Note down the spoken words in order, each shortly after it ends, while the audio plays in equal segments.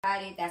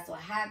That's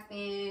what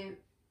happened.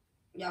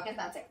 Y'all can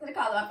stop texting the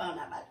call on my phone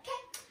now. Okay,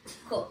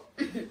 cool.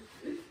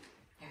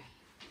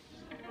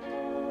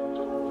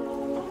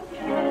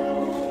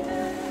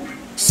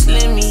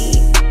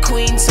 Slimmy,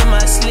 queen to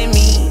my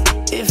Slimmy.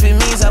 If it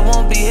means I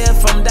won't be here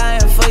from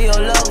dying for your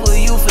love, will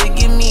you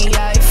forgive me?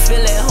 I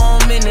feel at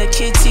home in the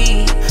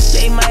kitty.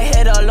 Lay my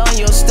head all on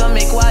your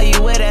stomach while you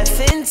wear that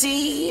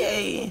Fenty.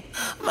 Hey,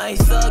 my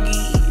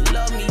thuggy,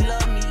 love me,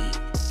 love me.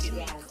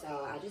 Yeah,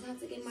 so I just have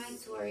to get my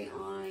Tory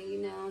on,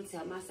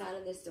 tell my side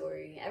of the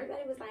story.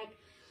 Everybody was like,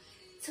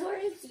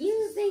 Tory's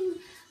using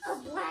a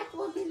black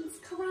woman's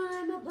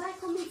crime, a black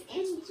woman's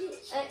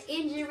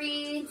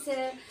injury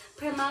to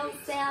promote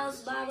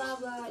sales, blah, blah,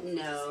 blah.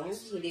 No,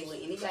 he did what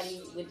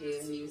anybody would do.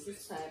 He used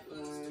his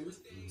platform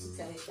to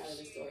tell his side of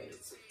the story.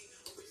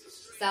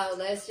 So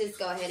let's just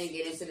go ahead and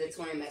get into the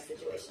Tory Mac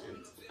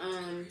situation.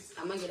 I'm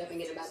going to get up and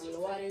get a bottle of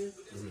water.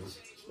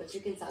 But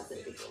you can talk to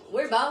the people.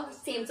 We're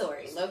both Team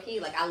Tory. Low-key,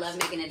 like, I love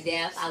Megan to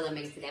death. I love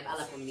Megan to death. I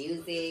love her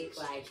music.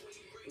 Like,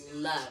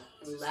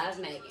 love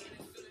Megan.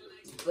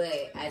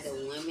 But as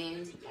a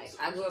woman, like,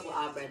 I grew up with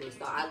all brothers,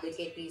 so I look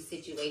at these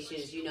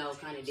situations,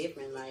 kind of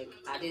different. Like,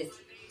 I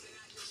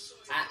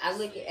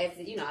look at, I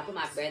put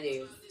my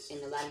brothers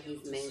in a lot of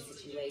these men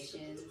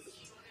situations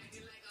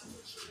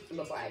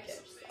before I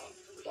judge. So,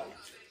 go ahead.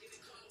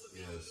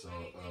 Yeah, so,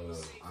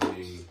 I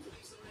mean,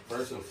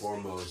 first and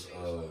foremost,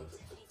 I love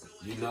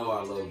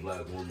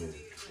black women,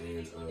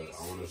 and I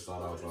want to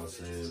start off by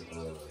saying,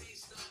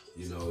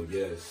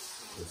 yes,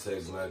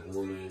 protect black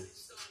women.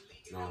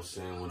 You know what I'm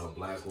saying? When a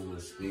black woman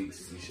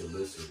speaks, you should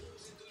listen.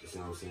 You see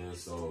what I'm saying?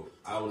 So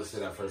I want to say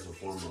that first and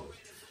foremost.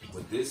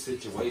 With this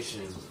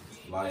situation,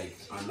 like,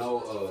 I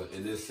know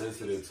in this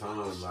sensitive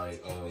time,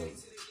 like,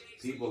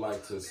 people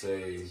like to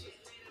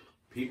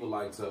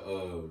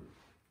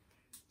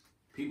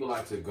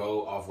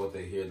go off what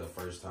they hear the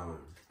first time.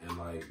 And,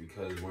 like,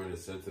 because we're in a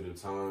sensitive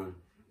time,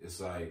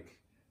 it's like,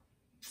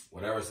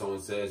 whatever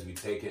someone says, we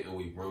take it and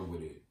we run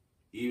with it.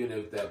 Even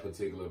if that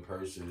particular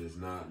person is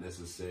not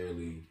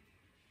necessarily,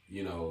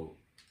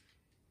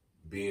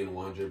 being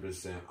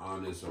 100%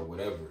 honest or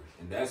whatever.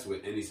 And that's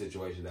with any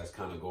situation that's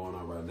kind of going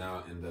on right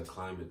now in the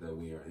climate that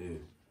we are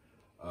in.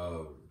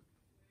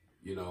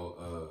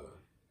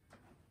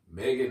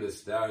 Megan Thee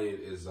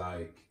Stallion is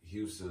like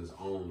Houston's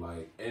own.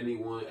 Like,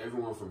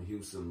 everyone from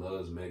Houston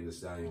loves Megan Thee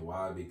Stallion.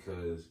 Why?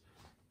 Because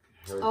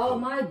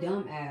my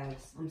dumb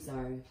ass. I'm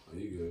sorry. Oh,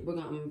 you good? We're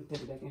gonna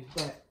put it back in.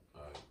 Go ahead.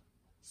 Alright.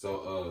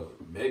 So,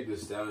 Megan Thee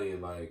Stallion,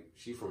 like,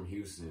 she from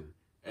Houston.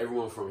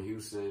 Everyone from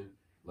Houston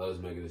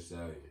loves Megan Thee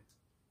Stallion.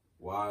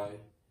 Why?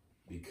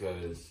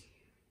 Because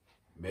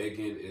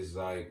Megan is,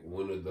 like,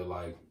 one of the,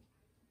 like,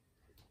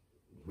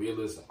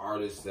 realest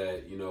artists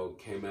that,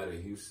 came out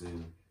of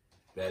Houston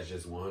that's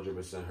just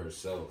 100%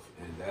 herself.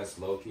 And that's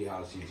low-key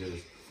how she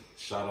just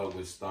shot up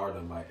with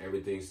stardom. Like,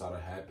 everything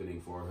started happening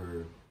for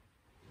her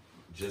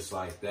just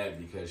like that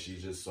because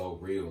she's just so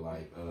real.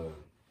 Like,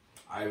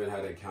 I even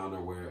had an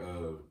encounter where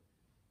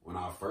when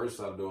I first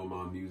started doing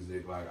my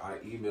music, like, I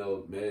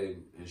emailed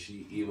Meg and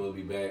she emailed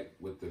me back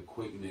with the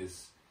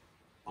quickness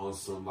on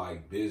some,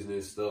 like,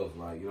 business stuff.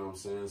 Like, you know what I'm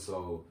saying?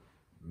 So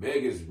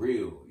Meg is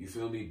real, you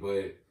feel me?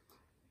 But,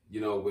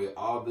 with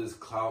all this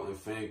clout and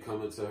fame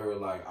coming to her,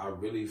 like, I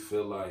really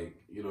feel like,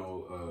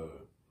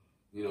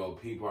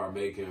 people are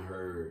making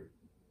her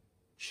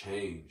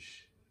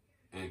change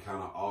and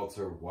kind of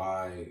alter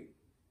why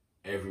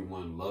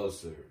everyone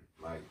loves her.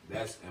 Like,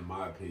 that's in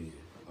my opinion.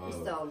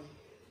 So,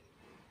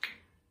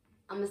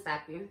 I'm gonna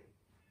stop you.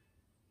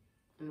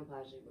 I'm gonna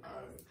pause you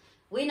because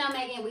we know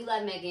Megan, we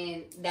love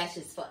Megan. That's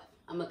just fun.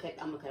 I'm gonna cut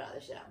all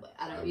this shit out, but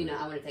I don't.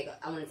 I want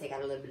to take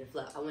out a little bit of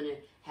fluff. I want to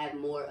have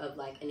more of,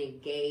 like, an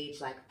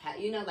engaged, like, I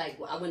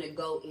want to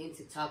go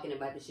into talking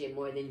about the shit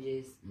more than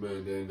just.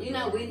 Man, we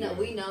know,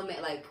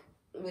 man. Like,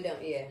 we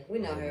don't. Yeah, we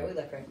know her. We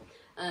love her.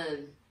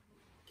 I'm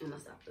gonna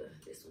stop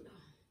this one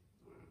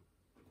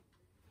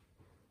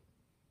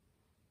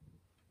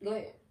though. Go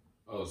ahead.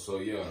 Oh, so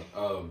yeah.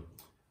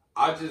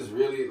 I just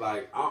really,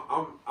 like,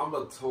 I'm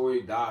a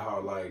Tory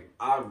diehard. Like,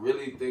 I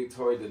really think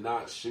Tory did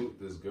not shoot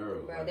this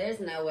girl. Bro, there's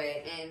no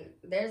way. And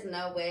there's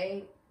no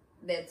way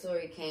that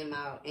Tory came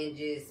out and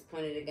just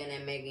pointed a gun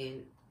at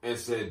Megan and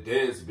said,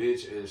 dance,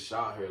 bitch, and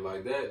shot her.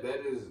 Like, that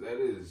is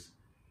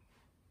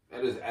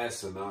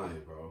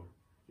asinine, bro.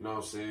 You know what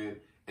I'm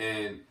saying?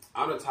 And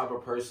I'm the type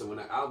of person, when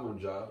the album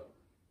dropped,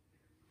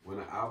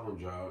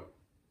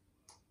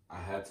 I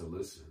had to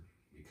listen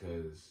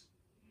because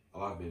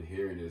all I've been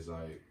hearing is,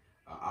 like,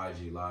 an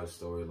IG live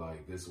story,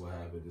 like, this will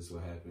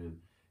happen,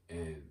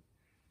 and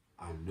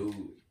I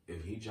knew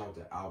if he dropped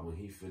the album,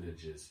 he finna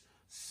just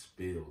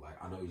spill.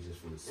 Like, I know he's just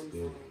finna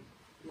spill.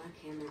 My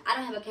camera. I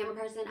don't have a camera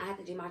person. I have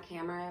to do my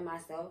camera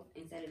myself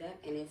and set it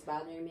up, and it's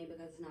bothering me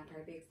because it's not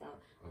perfect, so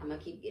I'm gonna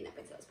keep getting up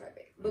until it's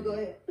perfect. But go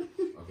ahead.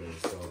 Okay,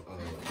 so,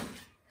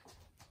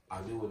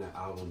 I knew when the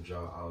album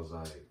dropped, I was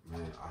like,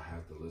 man, I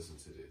have to listen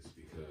to this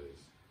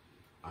because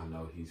I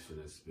know he's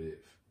finna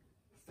spit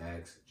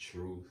facts,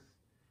 truth,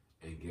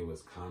 and give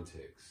us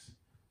context.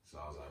 So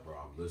I was like, bro,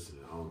 I'm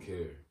listening. I don't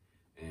care.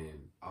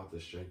 And off the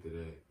strength of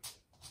that,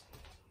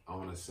 I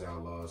want to say I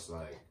lost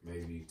like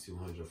maybe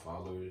 200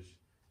 followers.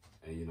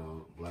 And, you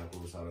know, black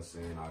women started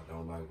saying I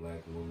don't like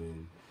black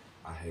women,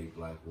 I hate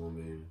black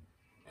women,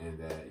 and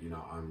that, you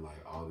know, I'm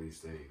like all these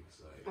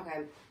things. Like,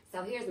 okay,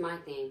 so here's my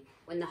thing.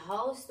 When the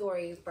whole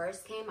story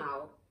first came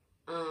out,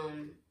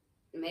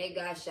 Meg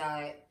got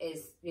shot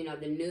is, you know,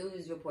 the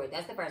news report.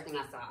 That's the first thing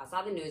I saw. I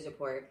saw the news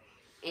report.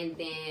 And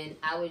then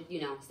I would,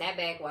 you know, sat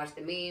back, watch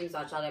the memes,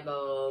 watch all that,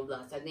 blah, blah,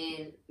 blah. So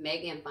then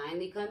Megan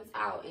finally comes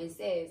out and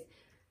says,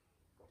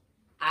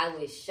 I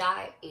was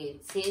shot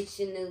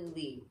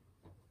intentionally.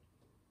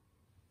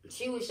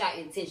 She was shot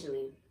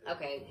intentionally.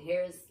 Okay,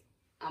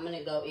 I'm going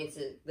to go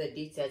into the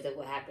details of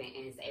what happened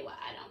and say why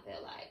I don't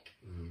feel like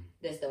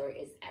the story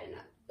is adding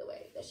up the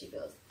way that she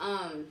feels.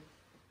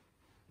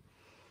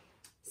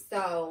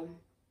 So,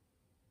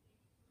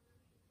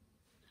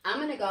 I'm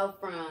going to go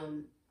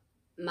from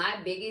my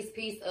biggest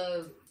piece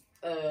of,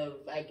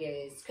 I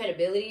guess,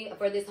 credibility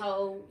for this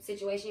whole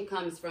situation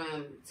comes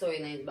from Tory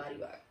Lanez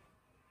bodyguard.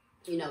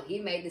 You know, he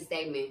made the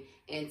statement,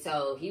 and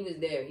so he was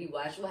there. He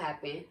watched what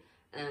happened.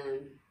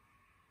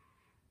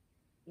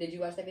 Did you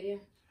watch that video?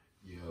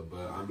 Yeah,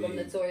 but I mean... From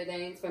the Tory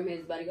Lanez, from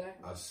his bodyguard?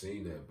 I've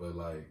seen that, but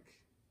like...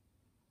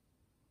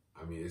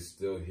 I mean, it's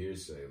still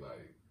hearsay,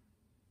 like...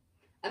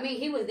 I mean,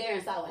 he was there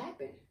and saw what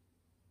happened.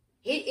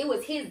 It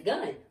was his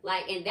gun.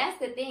 Like, and that's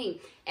the thing.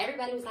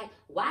 Everybody was like,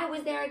 why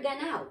was there a gun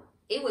out?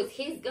 It was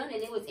his gun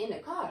and it was in the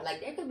car.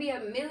 Like, there could be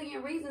a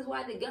million reasons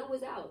why the gun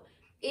was out.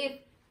 If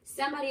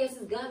somebody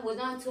else's gun was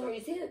on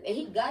Tory's hip and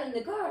he got in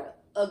the car,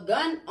 a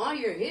gun on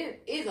your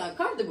hip is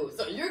uncomfortable.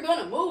 So you're going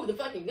to move the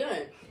fucking gun.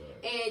 Right.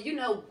 And you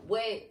know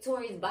what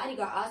Tory's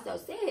bodyguard also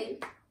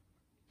said?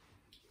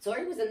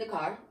 Tory was in the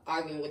car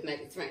arguing with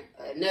Megan's friend,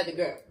 another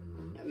girl.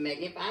 Mm-hmm.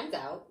 Megan finds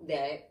out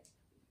that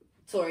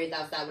Tory's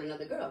outside with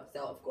another girl.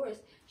 So, of course,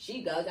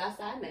 she goes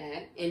outside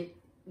mad and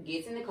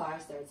gets in the car,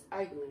 starts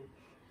arguing.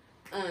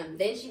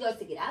 Then she goes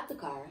to get out the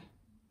car.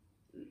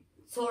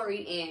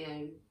 Tory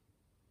and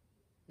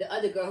the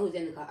other girl who's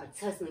in the car are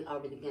tussling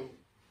over the gun.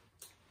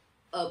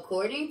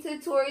 According to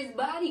Tory's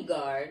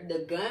bodyguard,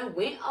 the gun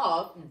went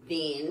off,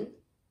 then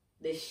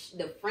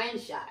the friend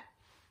shot.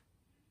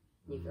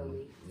 You feel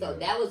me? So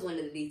that was one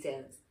of the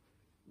details.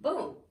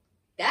 Boom.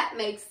 That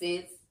makes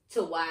sense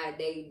to why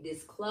they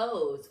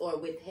disclosed or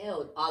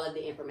withheld all of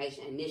the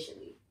information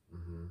initially.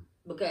 Mm-hmm.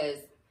 Because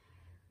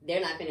they're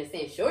not going to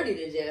send Shorty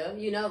to jail.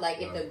 You know, like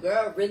if the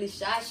girl really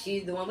shot,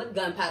 she's the one with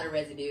gunpowder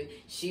residue.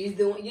 She's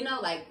the one, you know,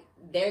 like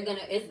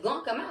it's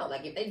going to come out.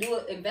 Like if they do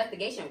an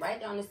investigation right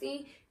down the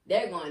scene,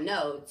 they're going to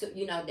know,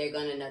 they're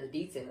going to know the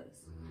details.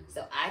 Mm-hmm.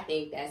 So I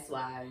think that's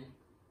why,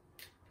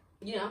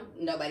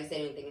 nobody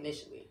said anything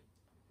initially.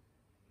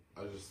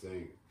 I just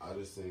think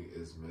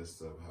it's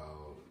messed up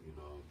how,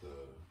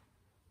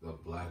 the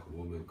black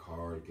woman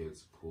card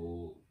gets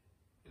pulled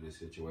in a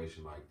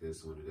situation like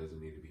this when it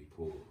doesn't need to be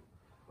pulled.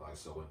 Like,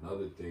 so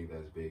another thing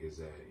that's big is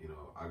that,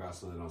 I got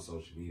something on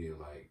social media,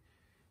 like,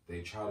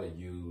 they try to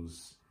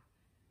use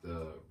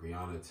the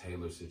Breonna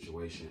Taylor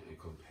situation and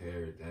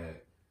compare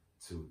that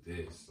to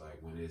this, like,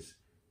 when it's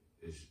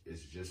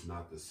just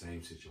not the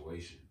same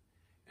situation.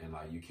 And,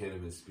 like, you can't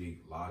even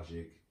speak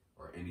logic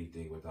or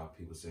anything without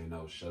people saying,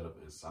 no, shut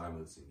up, and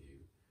silencing you,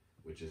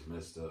 which is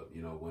messed up.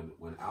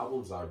 When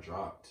albums are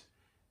dropped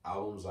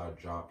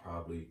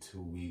probably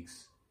 2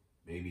 weeks,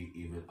 maybe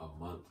even a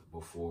month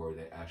before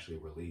they actually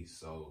release.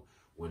 So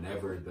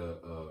whenever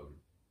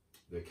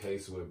the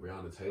case with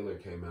Breonna Taylor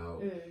came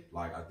out,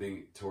 like, I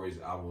think Tory's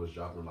album was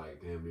dropping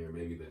like damn near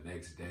maybe the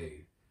next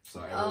day.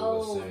 So everyone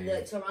was saying,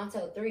 the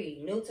Toronto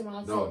 3, New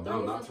Toronto 3.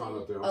 No, not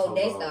Toronto 3.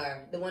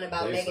 Daystar, the one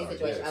about Megan's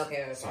situation. Yes.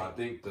 Okay. So I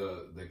think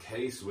the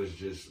case was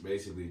just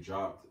basically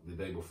dropped the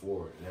day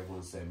before, and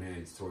everyone said, "Man,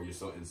 it's Tory, you're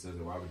so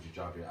insensitive. Why would you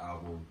drop your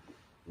album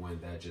when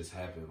that just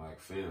happened?" Like,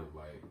 fam,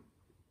 like,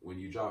 when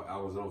you drop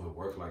albums, don't even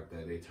work like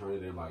that. They turn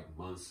it in like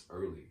months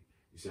early.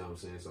 You see what I'm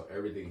saying? So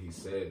everything he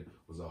said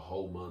was a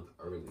whole month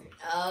early.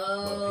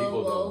 Oh, but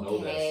people don't know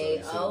that. So you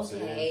see what I'm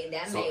saying?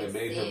 That so makes it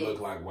made sense. him look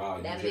like,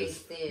 wow,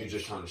 you're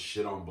just trying to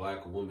shit on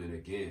black women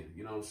again.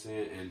 You know what I'm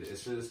saying? And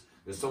it's just,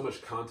 there's so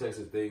much context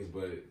and things,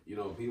 but,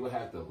 people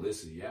have to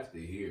listen. You have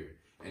to hear.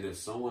 And if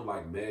someone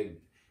like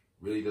Meg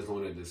really doesn't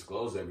want to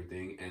disclose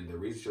everything, and the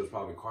reason she was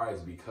probably quiet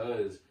is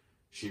because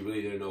she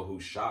really didn't know who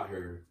shot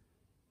her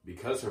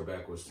because her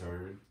back was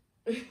turned.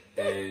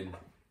 And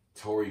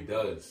Tory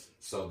does.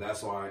 So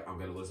that's why I'm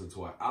going to listen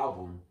to an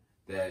album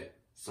that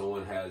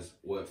someone has,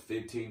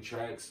 15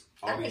 tracks?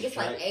 I think it's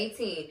like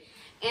 18.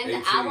 And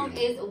 18. The album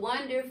is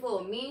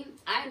wonderful.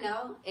 I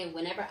know, and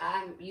whenever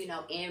I'm,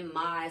 in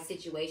my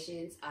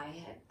situations, I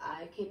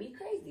can be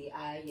crazy.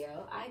 I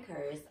yell, I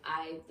curse,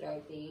 I throw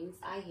things,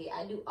 I hit,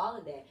 I do all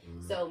of that.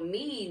 Mm-hmm. So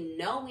me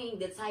knowing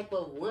the type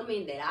of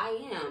woman that I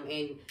am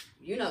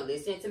and,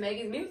 listening to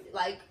Megan's music,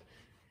 like,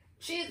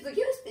 she's a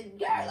Houston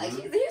girl. Like,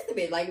 she's a Houston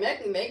bitch. Like,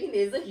 Megan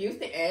is a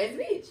Houston-ass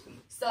bitch.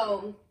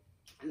 So,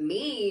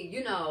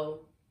 me,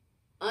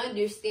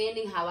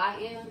 understanding how I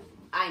am,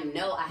 I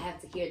know I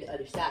have to hear the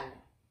other side.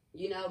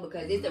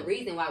 Because it's the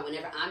reason why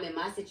whenever I'm in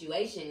my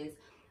situations,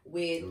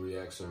 with to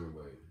react certain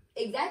way.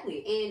 Exactly.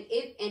 And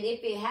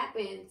if it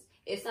happens,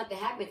 if something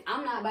happens,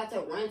 I'm not about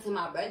to run to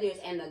my brothers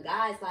and the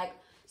guys like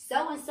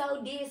so and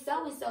so did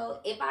so and so.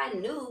 If I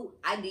knew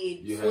I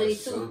did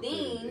 22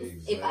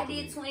 things, if I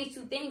did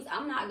 22 things,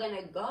 I'm not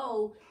gonna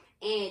go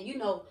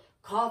and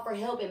call for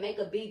help and make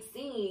a big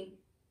scene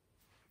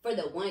for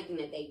the one thing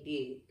that they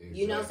did.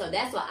 Exactly. So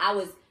that's why I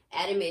was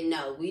adamant.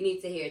 No, we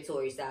need to hear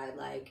Tory's side.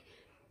 Like,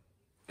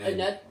 and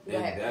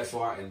that's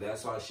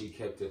why she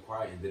kept it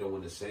quiet and didn't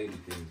want to say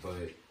anything.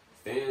 But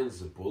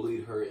fans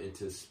bullied her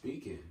into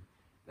speaking.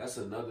 That's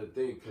another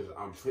thing, because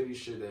I'm pretty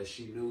sure that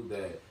she knew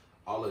that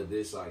all of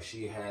this, like,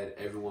 she had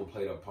everyone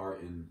played a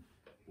part in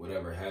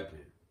whatever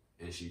happened,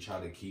 and she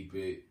tried to keep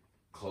it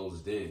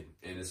closed in.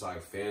 And it's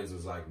like fans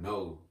was like,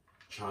 no,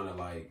 trying to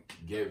like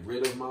get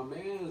rid of my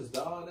man's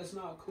dog. That's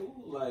not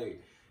cool.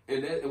 Like,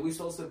 and we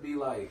supposed to be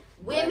like,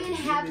 women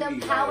have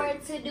the power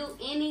to do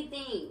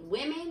anything.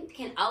 Women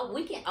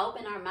we can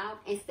open our mouth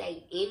and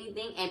say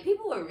anything, and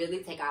people will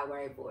really take our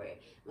word for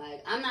it.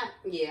 Like, I'm not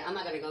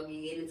gonna go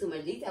get into too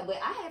much detail, but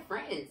I have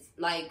friends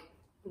like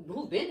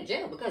who've been to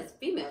jail because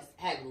females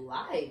have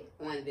lied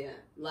on them.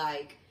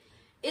 Like,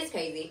 it's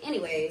crazy.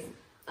 Anyways,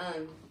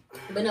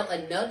 but no,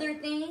 another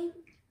thing,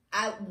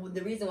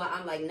 the reason why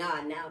I'm like,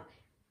 nah, now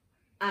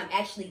I'm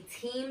actually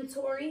Team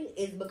Tory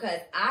is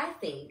because I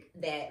think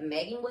that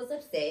Megan was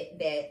upset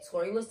that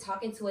Tory was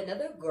talking to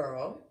another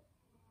girl,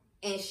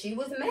 and she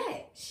was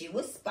mad. She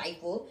was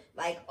spiteful,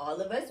 like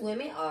all of us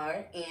women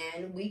are,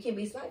 and we can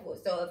be spiteful.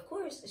 So, of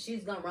course,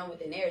 she's going to run with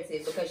the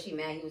narrative because she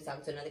mad he was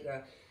talking to another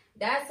girl.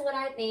 That's what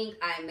I think.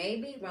 I may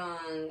be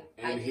wrong.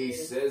 And he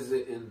says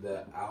it in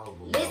the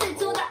album. Listen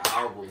to the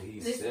album. He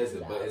says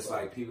it, but it's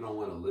like people don't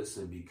want to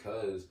listen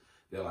because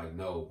they're like,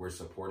 no, we're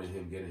supporting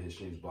him, getting his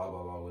streams, blah,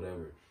 blah, blah,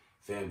 whatever.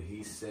 Fam,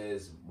 he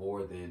says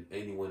more than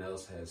anyone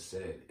else has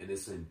said, and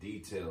it's in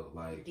detail,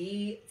 like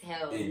names,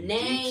 detail.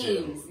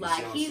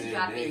 Like he's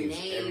dropping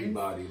names.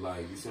 Everybody,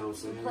 like, you see what I'm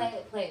saying?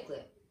 Play a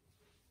clip.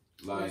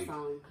 Like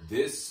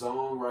this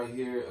song right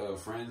here,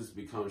 "Friends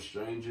Become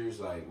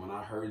Strangers." Like when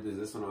I heard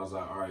this one, I was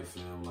like, all right,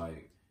 fam,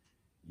 like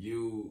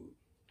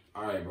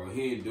all right, bro,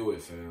 he didn't do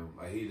it, fam.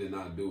 Like he did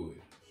not do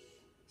it.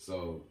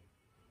 So.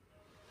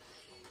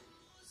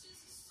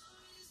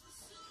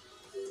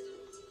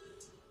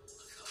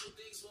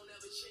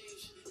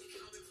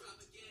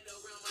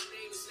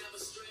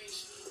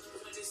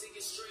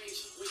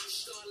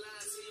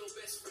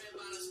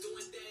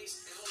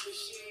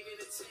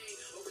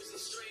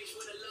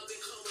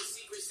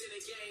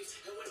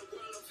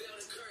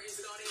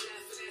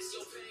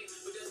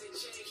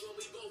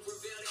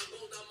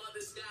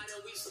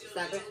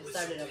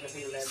 Start it over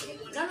from the very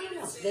beginning. No.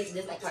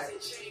 This that part.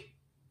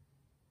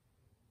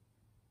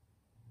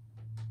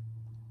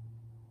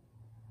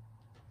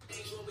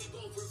 When we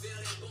both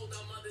rebelled and both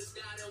our mothers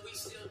died, and we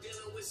still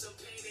dealing with some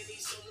pain and need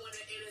someone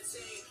to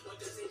entertain. What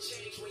doesn't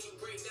change when you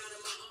break down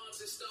in my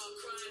arms and start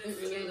crying?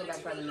 You ain't go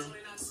back further now.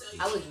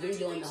 I was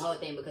redoing the whole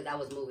thing because I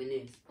was moving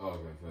in. Oh,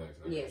 okay,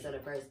 facts. Yeah, so the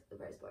first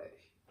part.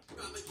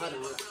 Hold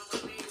on.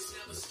 Okay.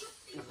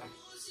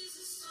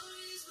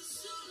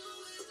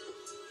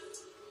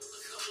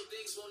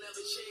 Will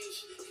never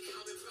change. The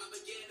common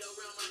propaganda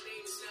around my name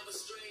is never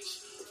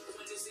strange.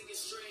 When this thing is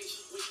strange,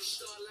 when you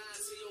start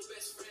lying to your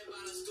best friend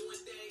about us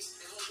doing things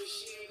and hoping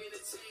she ain't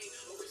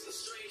entertained, or is it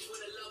strange when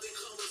the love and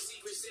come with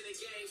secrets in the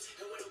game,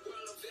 and when the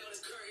world unveil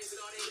the curtains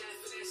and all they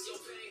laughing, that's your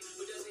pain.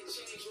 But does it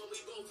change when we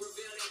both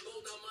rebel and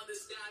both our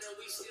mothers died, and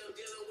we still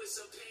dealing with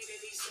some pain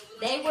and need someone?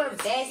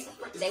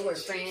 They were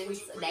friends.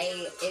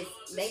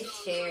 They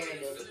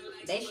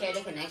shared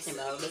a connection,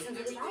 bro. Listen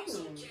to this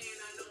album.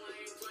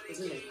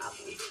 Listen to this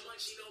album.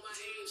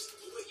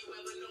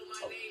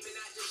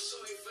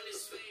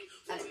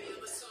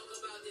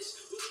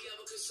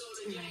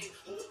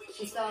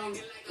 So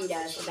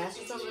that's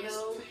just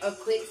a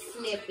quick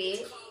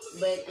snippet,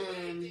 but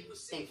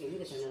thank you. You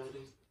can turn it on.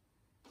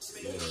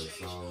 Yeah,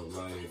 so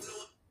like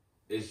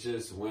it's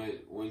just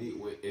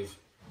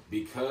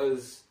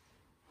because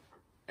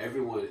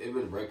everyone,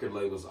 even record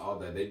labels, all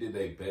that, they did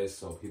their best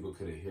so people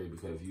couldn't hear it,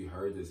 because if you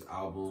heard this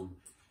album,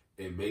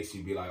 it makes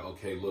you be like,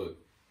 okay, look,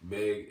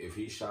 Meg, if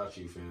he shot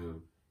you,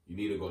 fam, you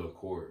need to go to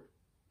court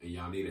and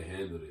y'all need to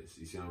handle this.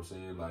 You see what I'm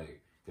saying?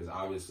 Like, because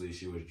obviously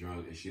she was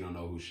drunk and she don't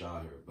know who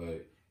shot her,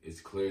 but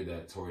it's clear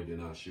that Tory did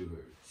not shoot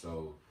her.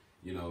 So,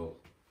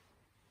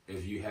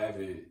 if you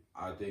haven't,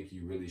 I think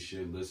you really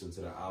should listen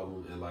to the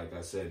album. And like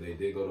I said, they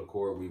did go to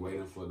court. We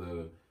waiting for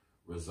the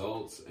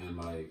results, and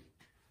like,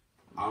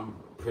 I'm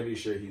pretty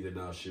sure he did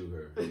not shoot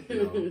her.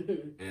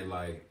 And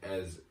like,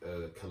 as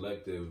a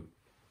collective,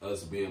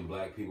 us being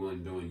black people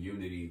and doing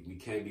unity, we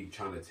can't be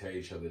trying to tear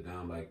each other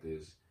down like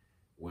this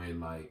when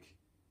like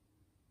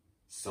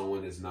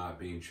someone is not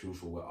being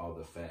truthful with all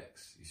the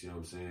facts. You see what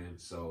I'm saying?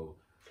 So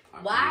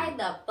why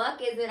the fuck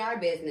is it our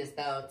business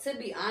though? To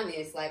be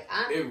honest, like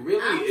I'm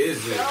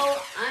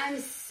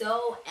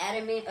so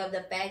adamant of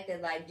the fact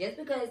that like, just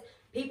because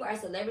people are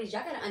celebrities,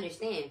 y'all gotta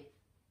understand,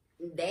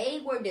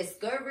 they were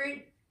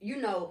discovered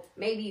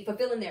maybe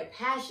fulfilling their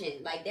passion.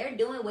 Like, they're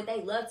doing what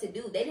they love to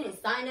do. They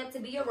didn't sign up to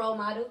be a role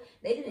model.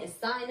 They didn't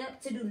sign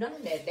up to do none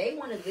of that. They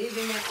want to live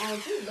in their own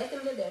truth. Let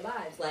them live their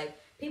lives. Like,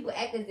 people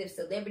act as if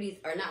celebrities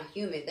are not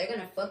human. They're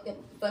gonna fuck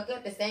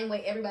up the same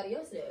way everybody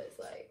else does.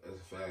 Like, that's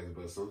a fact.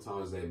 But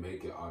sometimes they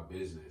make it our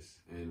business,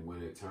 and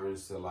when it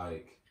turns to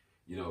like,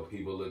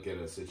 people look at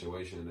a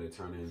situation and they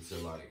turn it into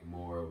like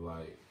more of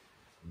like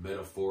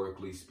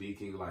metaphorically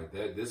speaking, like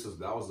that.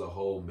 That was the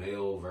whole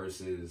male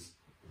versus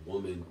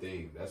woman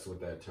thing. That's what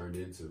that turned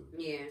into.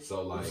 Yeah.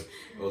 So like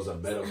it was a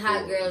metaphor.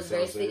 Hot girls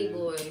versus city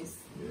boys.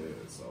 Yeah.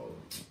 So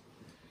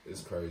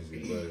it's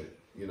crazy, but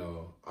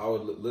I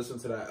would listen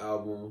to that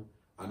album.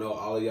 I know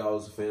all of y'all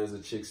was fans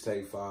of Chicks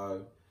Take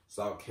 5.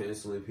 Stop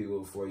canceling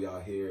people before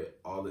y'all hear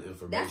all the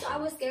information. That's why I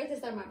was scared to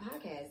start my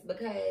podcast,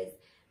 because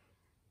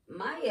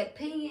my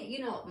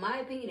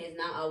opinion is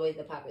not always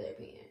the popular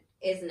opinion.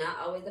 It's not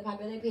always the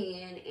popular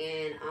opinion,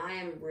 and I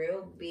am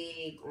real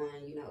big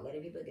on,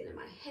 letting people get in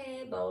my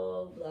head,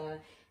 blah, blah.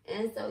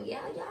 And so,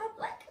 y'all,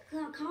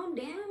 like, calm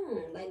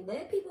down. Like,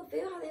 let people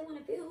feel how they want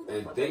to feel.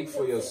 And think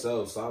for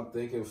yourself.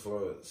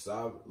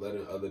 Stop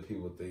letting other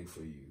people think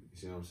for you. You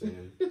see what I'm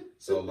saying?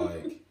 So,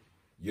 like,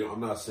 I'm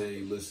not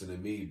saying you listen to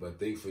me, but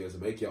think for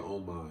yourself. Make your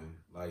own mind.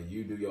 Like,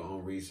 you do your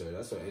own research.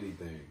 That's for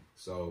anything.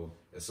 So,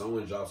 if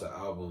someone drops an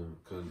album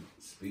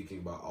speaking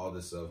about all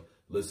this stuff,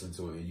 listen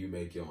to it and you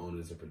make your own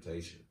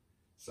interpretation.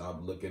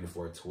 Stop looking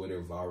for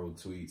Twitter viral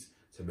tweets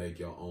to make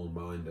your own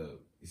mind up.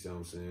 You see what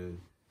I'm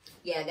saying?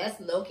 Yeah, that's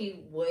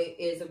low-key what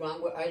is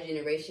wrong with our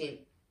generation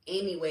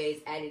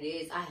anyways, as it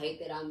is. I hate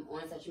that I'm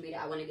on social media.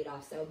 I want to get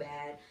off so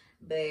bad.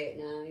 But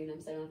now, I'm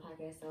starting on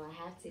a podcast, so I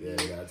have to.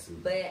 Yeah, you got to.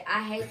 But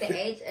I hate the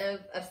age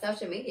of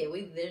social media.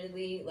 We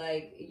literally,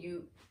 like,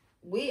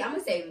 I'm going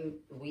to say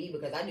we,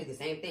 because I do the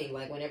same thing.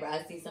 Like, whenever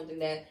I see something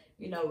that,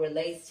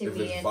 relates to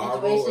me. If it's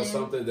viral or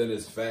something, then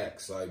it's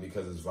facts. Like,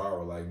 because it's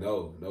viral. Like,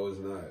 no, it's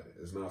not.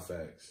 It's not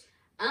facts.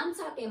 I'm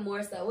talking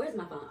more so, where's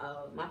my phone?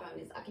 Oh, my phone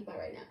is occupied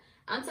right now.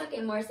 I'm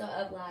talking more so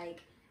of,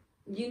 like,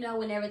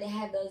 whenever they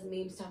have those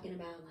memes talking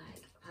about,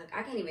 like,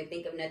 I can't even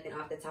think of nothing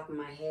off the top of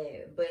my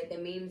head. But the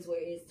memes where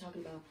it's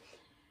talking about,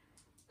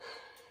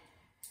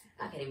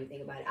 I can't even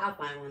think about it. I'll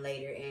find one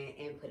later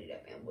and put it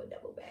up and we'll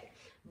double back.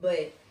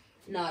 But,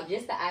 no,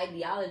 just the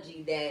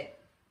ideology that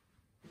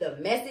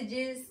the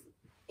messages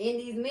in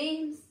these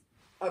memes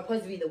are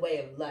supposed to be the way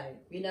of life,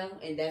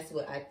 and that's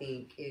what I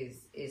think is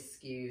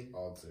skewed.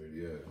 Altered,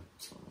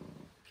 yeah.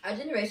 Our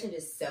generation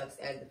just sucks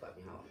as the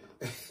fucking whole.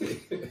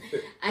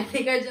 I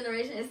think our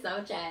generation is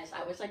so trash.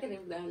 I wish I could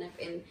have grown up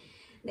in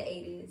the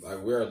 80s. Like,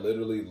 we're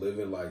literally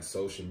living like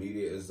social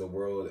media is the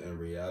world and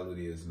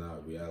reality is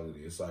not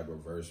reality. It's like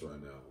reverse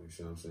right now. You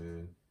see what I'm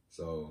saying?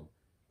 So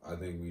I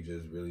think we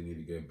just really need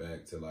to get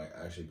back to like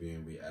actually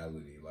being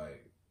reality,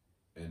 like,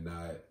 and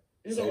not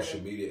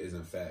social media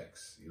isn't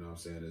facts. You know what I'm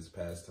saying? It's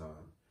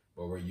pastime.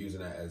 But we're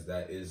using that as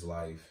that is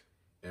life,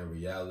 and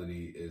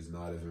reality is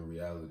not even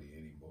reality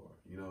anymore.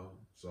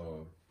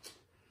 So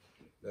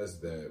that's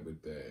that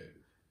with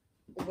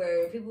that.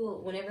 Where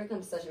people, whenever it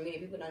comes to social media,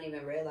 people don't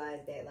even realize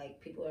that,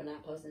 like, people are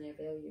not posting their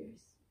failures.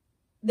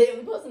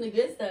 They're posting the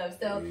good stuff.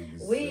 So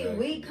exactly.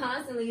 we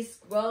constantly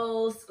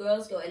scroll.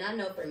 And I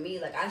know for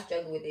me, like, I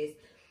struggle with this.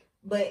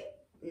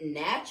 But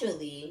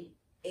naturally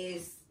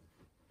is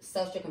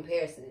social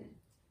comparison.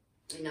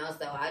 So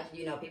I,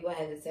 people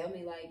have to tell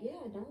me, like, yeah,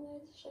 don't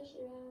let it stress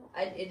you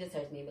out. It just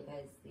hurts me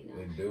because,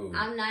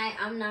 I'm not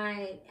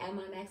at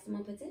my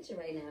maximum potential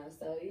right now.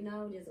 So,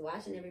 just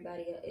watching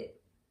everybody, it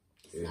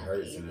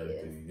hurts and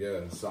everything.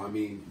 Yeah. So, I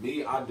mean,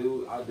 me, I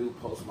do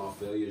post my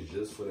failures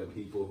just for the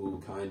people who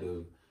kind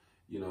of,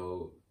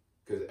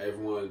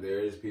 because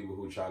there is people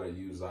who try to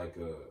use, like,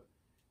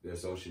 their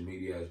social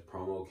media as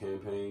promo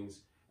campaigns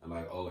and,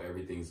 like, oh,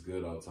 everything's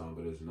good all the time,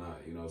 but it's not,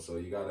 So,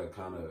 you got to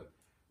kind of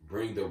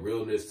bring the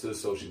realness to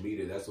social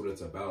media. That's what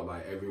it's about.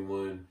 Like,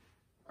 everyone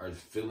are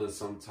feeling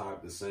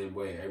the same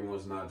way.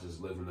 Everyone's not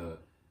just living a,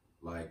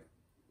 like,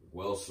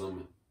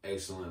 wholesome,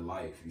 excellent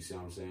life. You see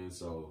what I'm saying?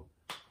 So,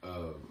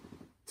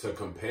 to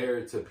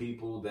compare to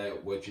people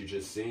that what you're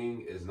just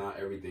seeing is not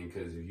everything.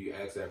 Because if you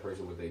ask that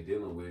person what they're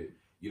dealing with,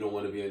 you don't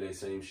want to be in their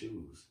same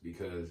shoes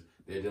because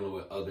they're dealing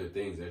with other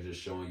things. They're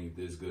just showing you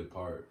this good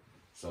part.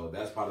 So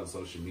that's part of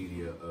social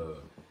media.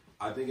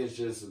 I think it's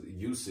just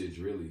usage,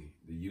 really.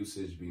 The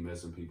usage be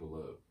messing people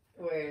up.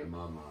 Word. In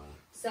my mind.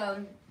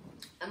 So,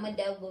 I'm going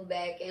to double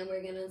back and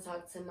we're going to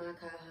talk to my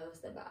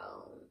co-host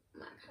about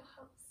my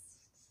co-host.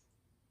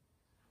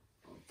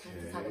 Okay.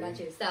 Let's talk about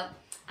you. So,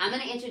 I'm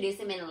going to introduce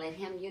him and let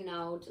him,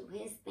 do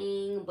his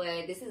thing.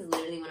 But this is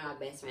literally one of my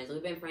best friends.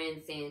 We've been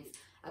friends since,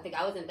 I think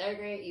I was in 3rd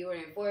grade. You were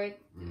in 4th.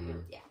 Mm-hmm.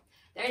 Yeah.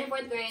 3rd and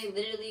 4th grade,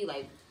 literally,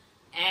 like,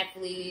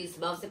 athletes,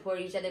 both support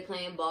each other,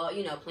 playing ball,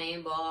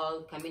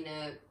 coming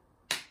up.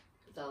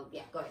 So,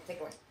 yeah, go ahead. Take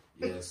it away.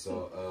 Yeah,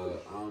 so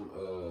I'm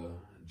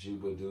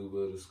Juba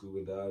Duba, the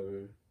scuba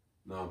diver.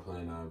 No, I'm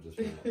playing. No, I'm just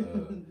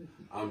playing.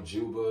 I'm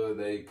Juba.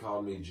 They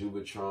called me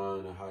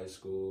Jubatron in high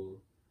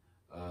school.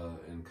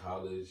 In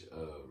college,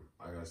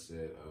 like I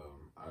said,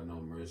 I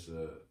know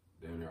Marissa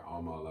damn near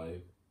all my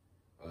life.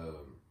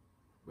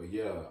 But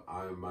yeah,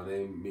 my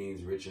name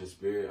means rich in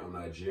spirit. I'm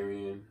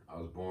Nigerian. I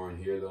was born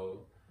here though.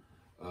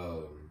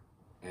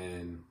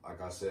 And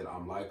like I said,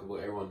 I'm likable.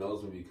 Everyone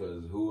knows me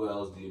because who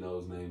else do you know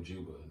is named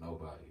Juba?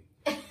 Nobody.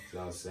 So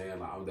I'm saying,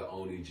 like, I'm the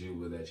only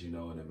Juba that you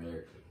know in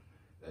America.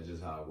 That's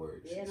just how it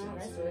works. Yeah, no,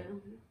 that's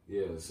real.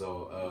 Yeah,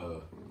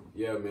 so,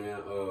 yeah, man,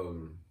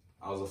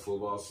 I was a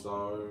football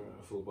star,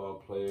 a football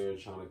player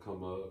trying to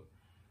come up.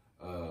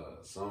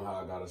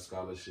 Somehow I got a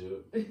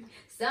scholarship.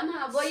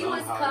 Somehow, boy, you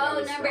was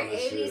cold. Number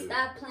 80.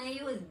 Stop playing.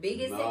 You was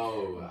big as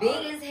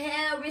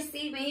hell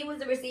receiving. He was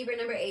the receiver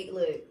number 8.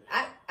 Look,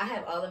 I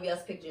have all of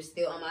y'all's pictures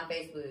still on my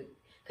Facebook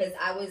because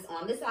I was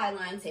on the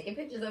sideline taking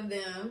pictures of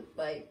them.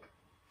 Like,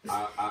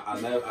 I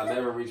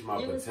never reached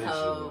my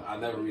potential. I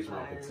never reached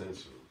my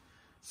potential.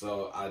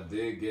 So I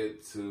did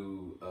get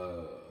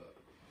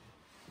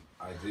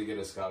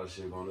a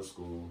scholarship going to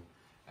school,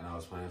 and I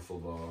was playing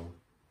football.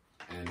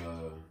 And,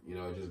 you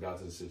know, it just got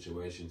to the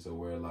situation to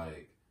where,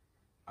 like,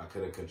 I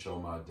couldn't control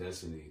my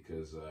destiny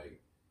because, like,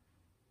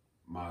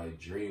 my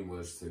dream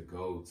was to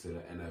go to the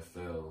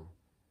NFL.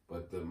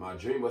 But my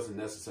dream wasn't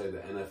necessarily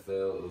the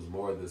NFL. It was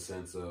more the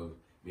sense of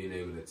being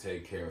able to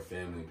take care of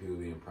family and people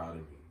being proud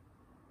of me.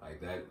 Like,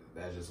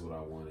 that's just what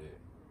I wanted,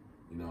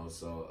 you know.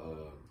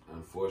 So,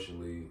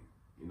 unfortunately,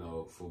 you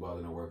know, football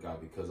didn't work out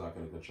because I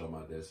couldn't control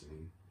my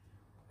destiny.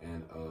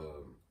 And,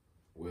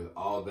 with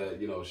all that,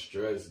 you know,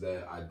 stress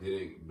that I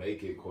didn't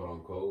make it, quote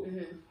unquote,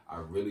 I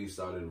really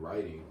started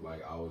writing.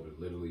 Like, I would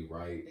literally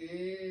write.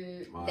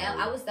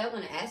 I was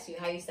going to ask you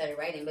how you started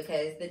writing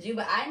because the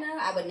Juba I know,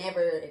 I would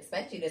never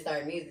expect you to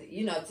start music,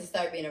 you know, to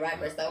start being a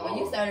rapper. So when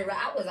you started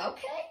writing, I was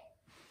okay.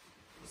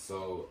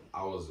 So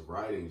I was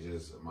writing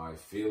just my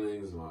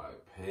feelings, my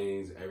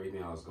pains,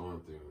 everything I was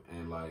going through.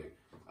 And, like,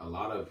 a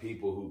lot of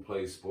people who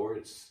play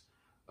sports,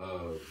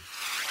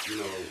 you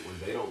know, when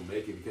they don't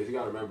make it, because you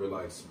got to remember,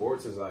 like,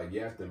 sports is like,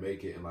 you have to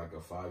make it in like a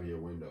 5-year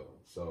window.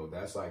 So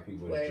that's like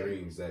people's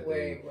dreams that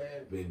they've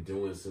been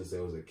doing since they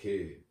was a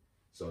kid.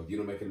 So if you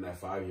don't make it in that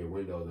 5-year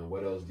window, then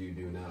what else do you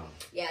do now?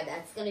 Yeah,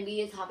 that's going to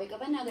be a topic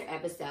of another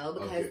episode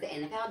because the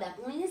NFL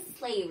definitely is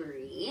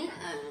slavery.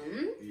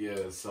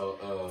 Yeah, so...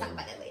 talk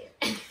about that later.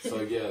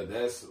 So yeah,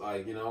 that's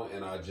like, you know,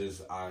 and I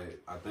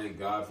thank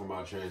God for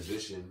my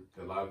transition.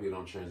 A lot of people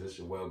don't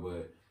transition well,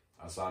 but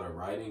I started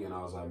writing and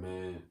I was like,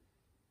 man,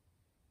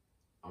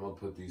 I'm gonna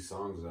put these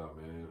songs out,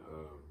 man.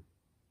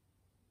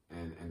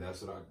 And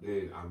that's what I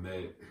did. I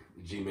met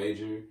G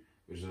Major,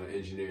 which is an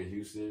engineer in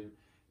Houston,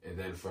 and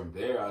then from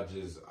there I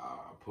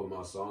put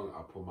my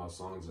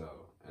songs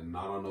out. And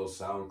not on no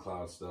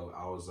SoundCloud stuff.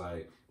 I was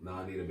like,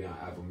 I need to be on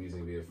Apple Music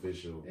and be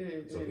official.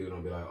 So people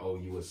don't be like, oh,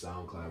 you a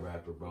SoundCloud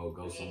rapper, bro.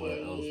 Go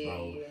somewhere else,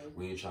 bro.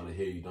 We ain't trying to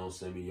hear you. Don't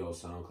send me your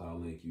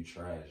SoundCloud link. You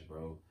trash,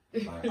 bro.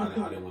 Like,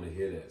 I didn't want to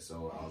hear that.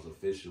 So I was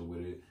official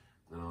with it.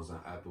 And I was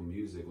on Apple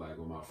Music, like,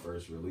 with my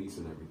first release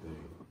and everything.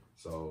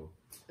 So.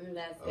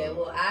 That's good.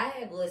 Well, I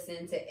have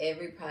listened to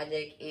every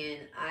project,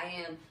 and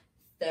I am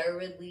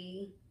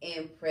thoroughly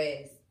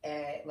impressed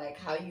at, like,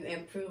 how you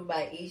improve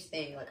by each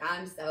thing. Like,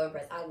 I'm so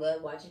impressed. I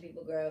love watching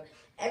people grow.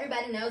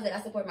 Everybody knows that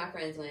I support my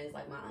friends when it's,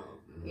 like, my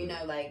own. You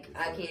know, like,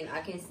 I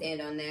can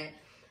stand on that.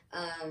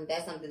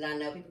 That's something that I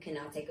know people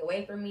cannot take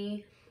away from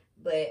me.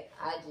 But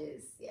I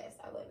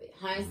love it.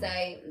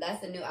 Hindsight,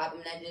 that's the new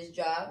album that just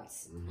dropped.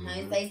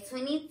 Hindsight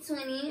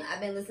 2020. I've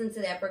been listening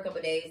to that for a couple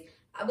of days.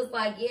 I was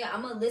like, yeah,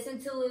 I'm going to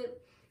listen to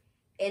it.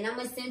 And I'm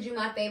going to send you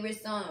my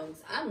favorite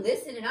songs. I'm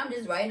listening. I'm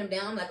just writing them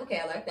down. I'm like, okay,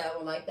 I like that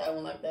one, like that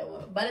one, like that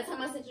one. By the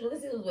time I sent you the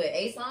list, it was,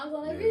 8 songs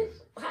on that bitch?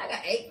 I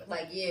got 8.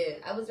 Like, yeah.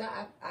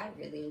 I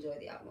really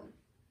enjoyed the album.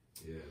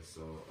 Yeah,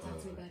 so.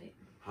 Talk to me about it.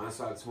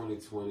 Hindsight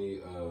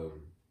 2020,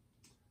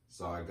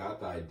 so I got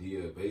the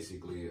idea.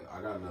 Basically,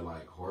 I got in a,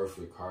 like,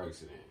 horrific car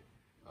accident.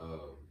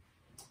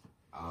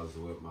 I was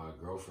with my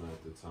girlfriend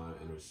at the time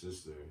and her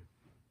sister.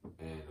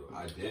 And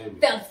I damn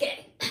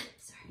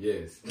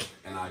yes,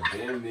 and I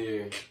damn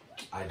near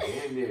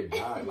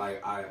died.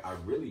 Like, I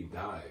really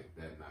died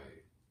that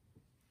night,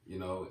 you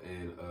know.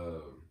 And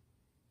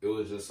it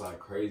was just like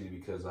crazy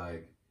because,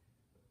 like,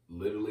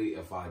 literally,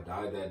 if I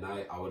died that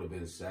night, I would have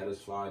been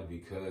satisfied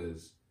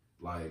because,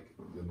 like,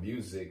 the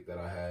music that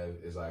I have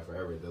is like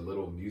forever. The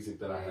little music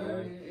that I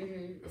have,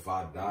 if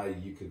I die,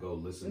 you could go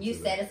listen to it. You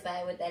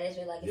satisfied with that as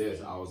your legacy?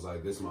 Yes, I was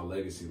like, this is my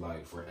legacy.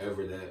 Like,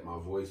 forever that my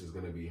voice is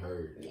going to be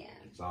heard. Yeah.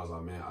 So I was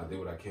like, man, I did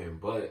what I can.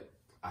 But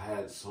I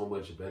had so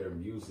much better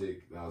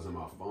music that was in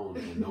my phone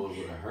and no one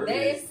would have heard it.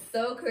 That is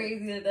so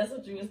crazy that that's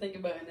what you was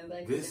thinking about. And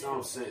like, this is what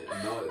I'm saying.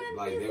 No,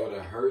 like, they would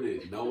have heard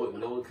it. No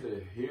one could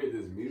have heard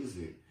this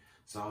music.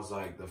 So I was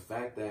like, the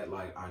fact that,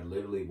 like, I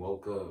literally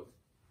woke up.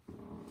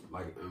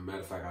 Like, as a matter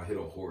of fact, I hit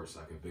a horse,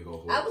 like a big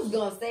old horse. I was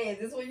going to say, is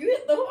this when you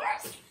hit the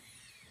horse?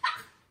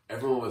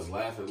 Everyone was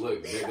laughing.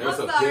 Look, there's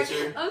a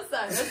picture. I'm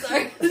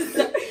sorry.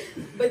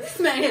 But this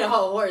man hit a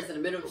whole horse in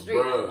the middle of the street.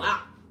 Bruh,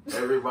 wow.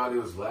 Everybody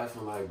was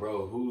laughing like,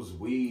 bro, whose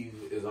weave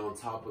is on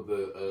top of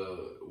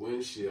the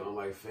windshield? I'm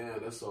like, fam,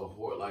 that's a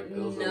horse. Like, it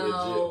was a legit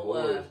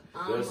horse.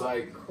 There's,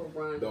 like,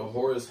 the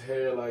horse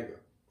hair, like,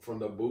 from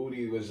the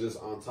booty was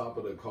just on top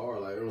of the car.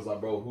 Like, it was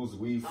like, bro, whose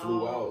weed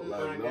flew out?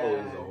 Like, no,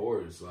 it was a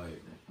horse.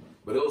 Like,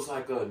 but it was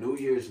like a New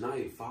Year's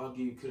night,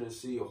 foggy. You couldn't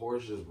see a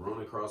horse just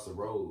run across the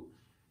road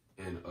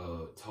and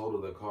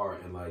totaled the car.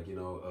 And like, you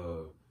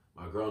know,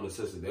 my girl and the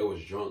sister, they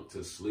was drunk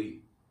to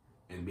sleep,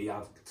 and me,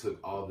 I took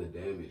all the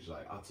damage.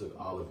 Like, I took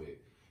all of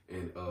it,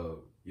 and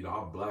you know,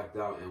 I blacked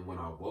out. And when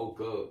I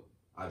woke up,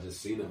 I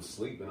just seen them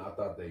sleep, and I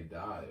thought they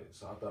died.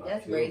 So I thought I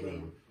killed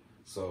them.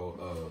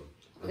 So.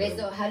 Okay,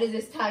 so how does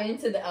this tie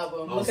into the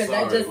album? Oh, because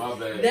sorry, my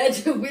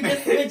bad. we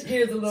just switched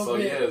gears a little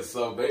bit. So yeah,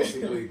 so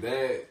basically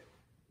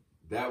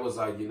that was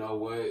like, you know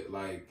what,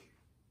 like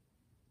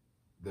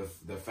the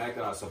fact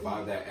that I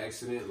survived that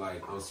accident,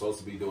 like I'm supposed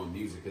to be doing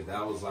music, because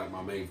that was like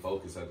my main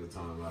focus at the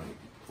time. Like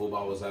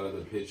football was out of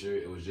the picture,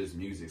 it was just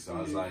music. So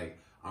I was like,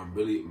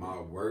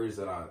 my words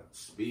that I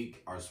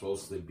speak are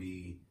supposed to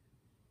be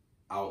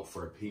out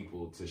for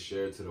people to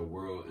share to the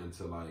world and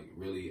to like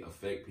really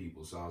affect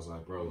people. So I was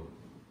like, bro,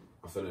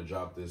 I'm finna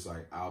drop this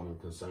like album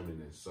concerning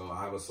this. So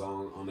I have a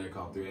song on there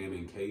called 3 AM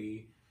and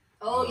Katie.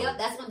 Oh, yep,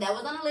 that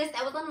was on the list.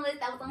 That was on the list.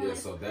 Yeah,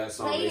 so that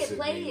song play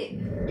basically. it.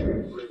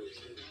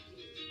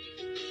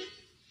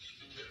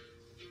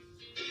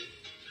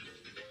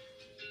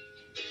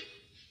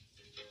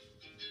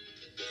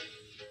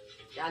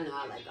 Y'all know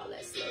I like all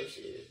that slow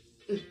shit.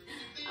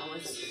 I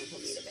want something to put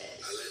me to bed.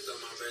 I left on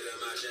my bread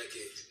and my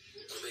jacket.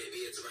 Or maybe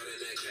it's right in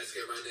that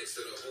casket right next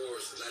to the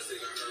horse. Last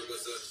thing I heard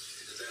was a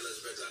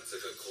Dallas breath. I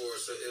took a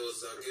course, so it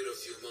was all good a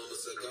few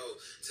moments ago.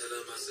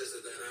 Telling my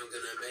sister that I'm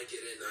gonna make it,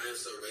 and I am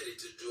so ready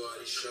to do all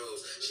these shows.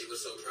 She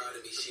was so proud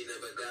of me, she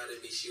never doubted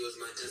me. She was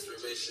my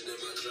inspiration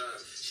and my drive.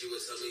 She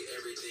would tell me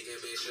everything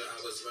and make sure I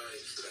was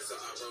right. That's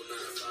how I wrote 9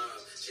 to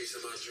 5,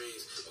 chasing my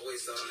dreams.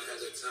 Always thought I had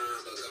the time,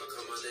 but God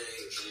called my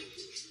name.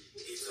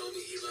 He told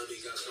me he loved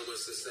me, got so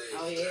much to say.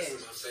 Oh yeah. That's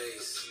in my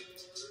face.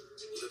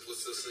 Lip was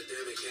so slim,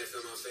 damn it, can't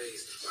feel my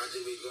face. Why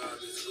did we go out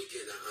this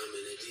weekend? Now I'm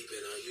in the deep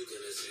end. Are you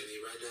gonna see me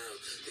right now?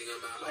 Thinking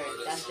about all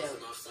the songs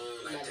on my phone.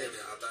 Like, damn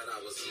it, I thought I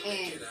was gonna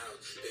get out.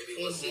 Baby,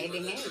 it's hand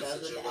in hand though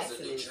with the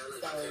accident.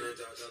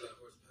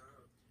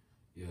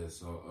 Yeah,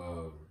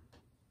 so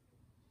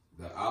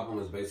the album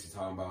is basically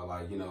talking about,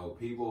 like, you know,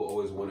 people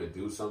always want to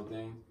do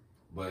something,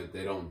 but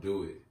they don't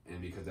do it.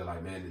 And because they're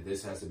like, man,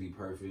 this has to be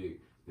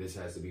perfect. This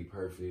has to be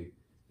perfect.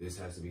 This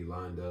has to be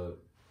lined up.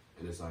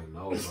 And it's like,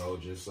 no, bro,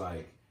 just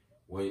like,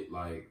 wait,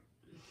 like,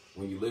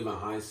 when you live in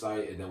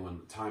hindsight, and then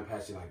when time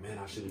passes, you're like, man,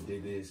 I should have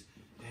did this.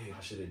 Dang,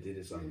 I should have did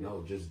this. Like,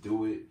 no, just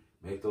do it.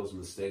 Make those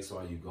mistakes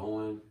while you're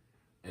going,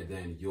 and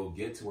then you'll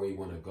get to where you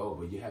want to go.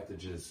 But you have to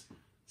just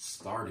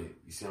start it.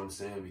 You see what I'm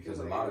saying? Because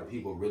a lot of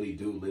people really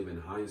do live in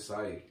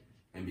hindsight,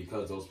 and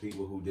because those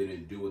people who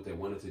didn't do what they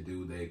wanted to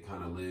do, they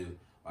kind of live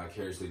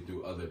vicariously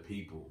through other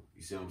people.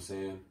 You see what I'm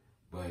saying?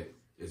 But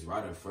it's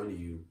right in front of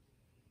you.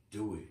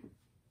 Do it.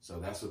 So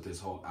that's what this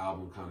whole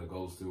album kind of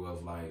goes through,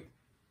 of like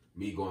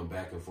me going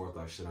back and forth,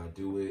 like, should I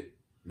do it?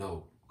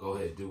 No, go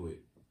ahead, do it.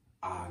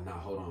 Nah,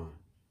 hold on.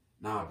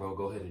 Nah, bro,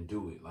 go ahead and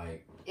do it.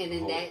 Like, and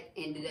then that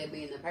ended up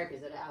being the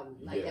purpose of the album.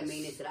 Like, yes, that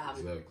meaning to the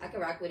album. Exactly. I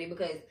can rock with it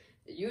because,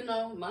 you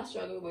know, my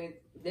struggle with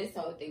this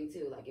whole thing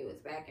too. Like, it was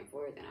back and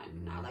forth, and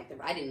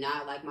I did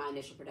not like my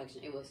initial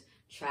production. It was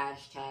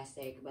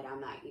trash-tastic, but I'm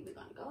not even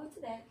gonna go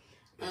into that.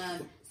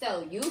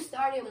 So you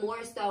started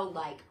more so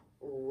like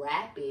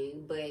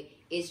rapping, but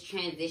it's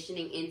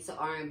transitioning into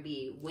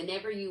R&B.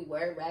 Whenever you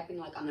were rapping,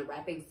 like on the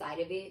rapping side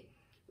of it,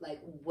 like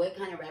what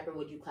kind of rapper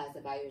would you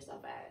classify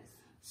yourself as?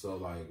 So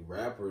like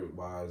rapper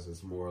wise,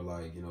 it's more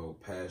like, you know,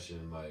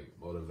 passion, like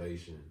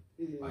motivation,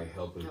 like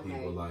helping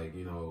people, like,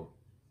 you know,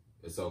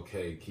 it's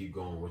okay, keep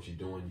going. What you're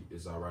doing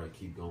is all right,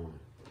 keep going.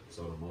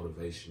 So the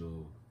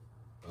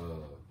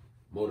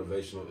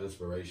motivational,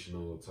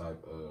 inspirational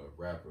type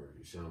rapper.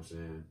 You see what I'm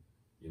saying?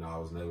 You know, I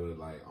was never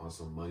like on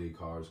some money,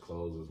 cars,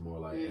 clothes. It was more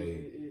like,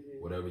 hey,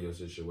 whatever your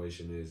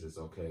situation is, it's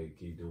okay.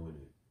 Keep doing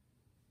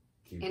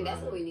it. And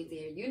that's what we need to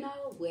hear. You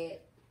know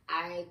what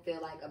I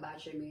feel like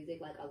about your music,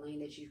 like a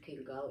lane that you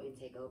can go and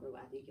take over,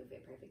 I think you'll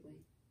fit perfectly.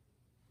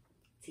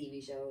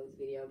 TV shows,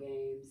 video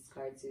games,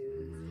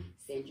 cartoons,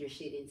 send your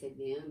shit into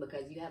them,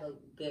 because you have a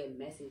good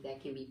message that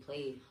can be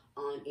played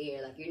on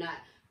air. Like, you're not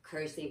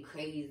cursing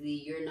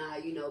crazy, you're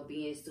not, you know,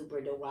 being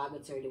super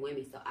derogatory to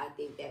women. So I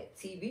think that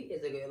TV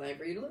is a good line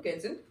for you to look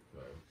into.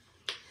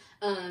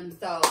 Right.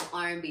 So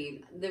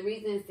R&B, the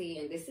reason,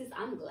 and this is,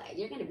 I'm glad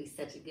you're gonna be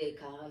such a good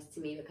co-host to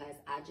me, because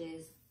I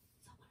just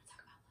don't want to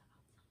talk about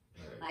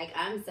love. Right. Like,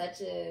 I'm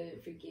such a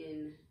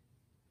freaking,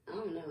 I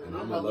don't know, and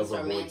I'm a hopeless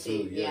romantic.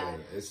 Too. Yeah,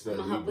 it's that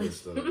hopeless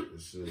stuff.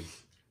 It's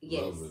just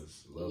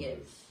lovers.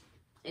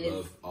 And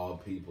love all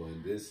people,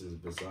 and this is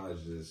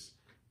besides just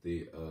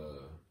the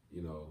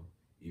you know,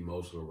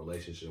 emotional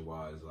relationship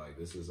wise, like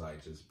this is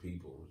like just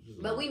people.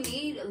 But we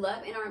need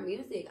love in our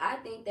music. I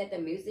think that the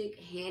music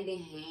hand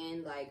in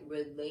hand like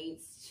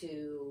relates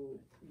to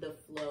the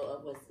flow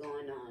of what's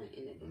going on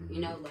in the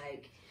you know,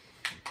 like,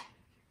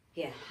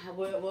 yeah,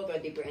 we'll go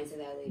deeper into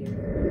that later.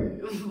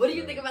 What do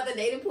you think about the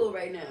dating pool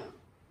right now?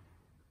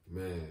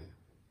 Man,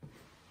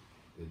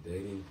 the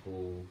dating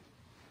pool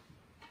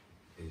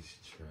is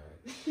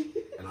trash.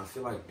 And I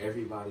feel like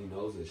everybody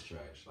knows it's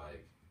trash.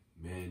 Like,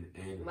 men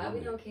and Why women.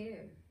 we don't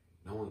care?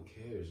 No one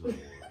cares no more.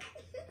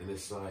 And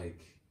it's like,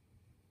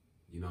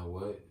 you know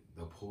what?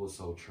 The pool is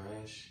so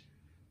trash.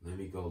 Let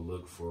me go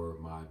look for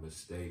my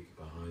mistake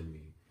behind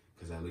me.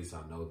 Because at least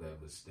I know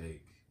that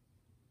mistake.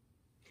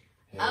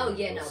 Hey, Oh,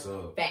 yeah, what's no.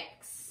 up?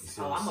 Facts.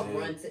 You Oh, what I'm saying? going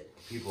to run to...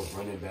 People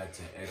running back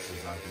to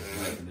exes like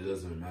it's nothing. It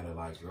doesn't matter.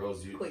 Like,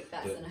 girls, you Quick,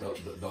 fast, and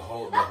the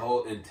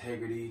whole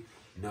integrity.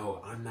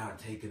 No, I'm not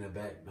taking it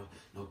back.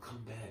 No,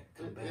 come back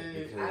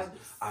because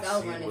I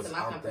so see run what's into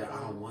my out there. comfort I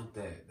zone. don't want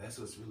that. That's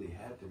what's really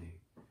happening.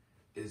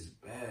 It's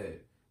bad.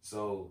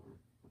 So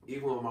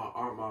even with my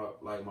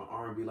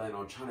R&B line,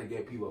 I'm trying to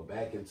get people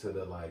back into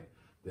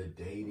the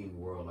dating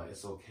world. Like,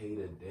 it's okay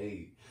to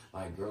date.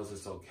 Like, girls,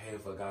 it's okay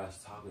if a guy's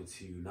talking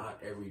to you.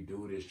 Not every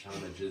dude is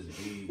trying to just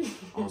be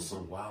on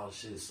some wild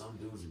shit. Some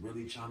dudes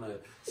really trying to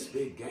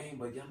spit game,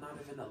 but y'all not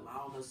even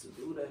allowing us to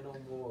do that no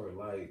more.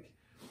 Like,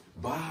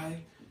 bye.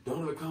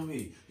 Don't ever come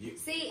me. You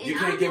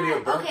can't give me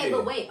a birthday.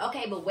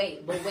 Okay, but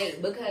wait,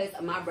 because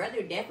my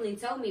brother definitely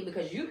told me,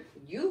 because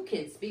you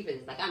can speak for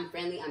this. Like, I'm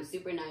friendly, I'm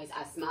super nice,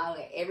 I smile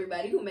at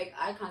everybody who make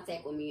eye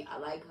contact with me. I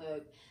like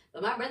hugs.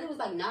 But my brother was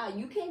like, nah,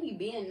 you can't be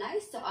being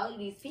nice to all of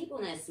these people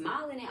and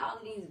smiling at all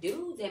of these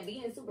dudes and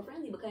being super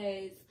friendly,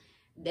 because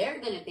they're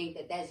going to think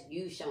that that's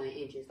you showing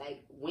interest.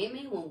 Like,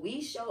 women, when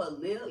we show a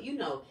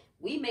little,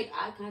 we make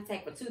eye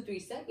contact for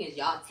 2-3 seconds,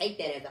 y'all take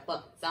that as a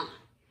fucking sign.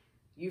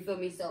 You feel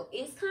me? So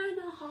it's kind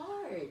of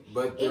hard.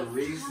 But the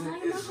reason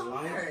it's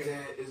like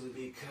that is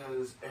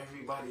because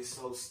everybody's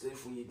so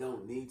stiff when you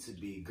don't need to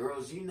be.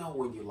 Girls, you know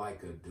when you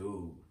like a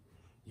dude.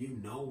 You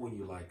know when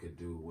you like a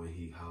dude when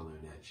he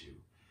hollering at you.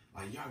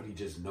 Like, you already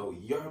just know.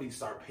 You already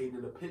start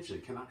painting a picture.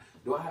 Can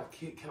I have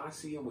kids? Can I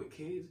see him with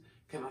kids?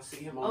 Can I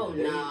see him on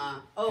the date?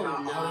 Nah.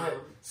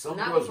 Some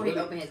Not girls before really,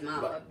 he open his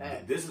mouth like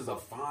that. This is a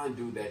fine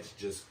dude that's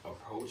just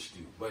approached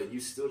you, but you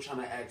still trying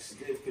to act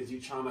stiff because you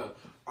trying to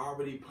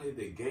already play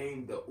the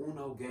game, the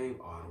Uno game.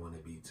 Oh, I don't want to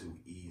be too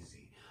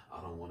easy.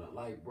 I don't want to,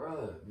 like,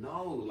 bruh,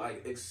 no,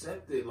 like,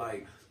 accept it.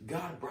 Like,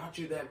 God brought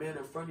you that man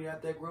in front of you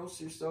at that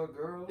grocery store,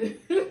 girl. You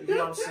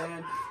know what I'm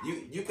saying?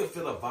 You can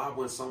feel a vibe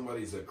when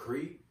somebody's a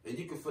creep, and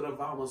you can feel a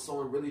vibe when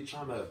someone really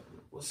trying to,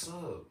 what's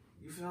up?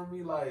 You feel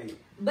me? Like,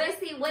 but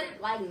see, what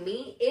it like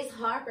me, it's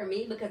hard for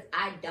me because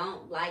I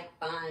don't like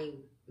fine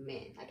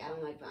men. Like, I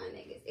don't like fine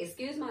niggas.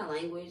 Excuse my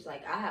language.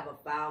 Like, I have a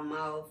foul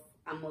mouth.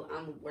 I'm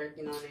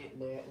working on it,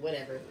 but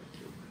whatever.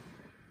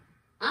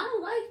 I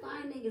don't like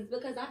fine niggas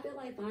because I feel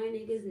like fine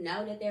niggas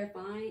know that they're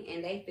fine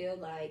and they feel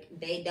like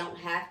they don't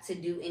have to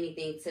do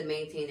anything to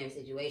maintain their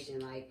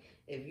situation. Like,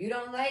 if you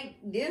don't like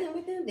dealing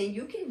with them, then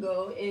you can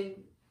go and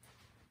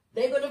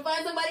they're going to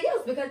find somebody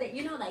else because,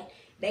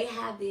 they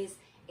have this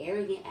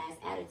arrogant ass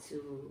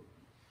attitude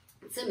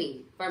to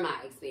me, from my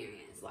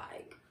experience.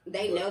 Like,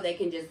 they know they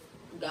can just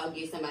go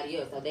get somebody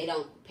else, so they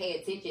don't pay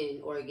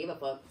attention or give a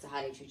fuck to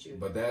how they treat you.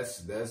 But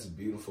that's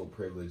beautiful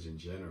privilege in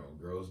general.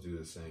 Girls do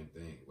the same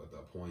thing. But the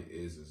point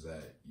is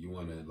that you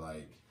want to,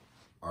 like,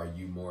 are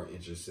you more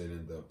interested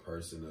in the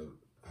person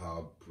of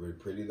how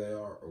pretty they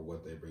are or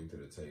what they bring to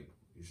the table?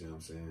 You see what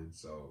I'm saying?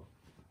 So,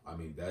 I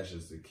mean, that's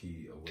just the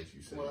key of what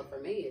you said. Well, for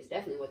me, it's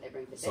definitely what they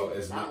bring to the table. So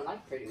it's I not don't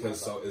like pretty.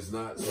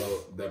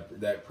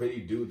 That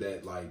pretty dude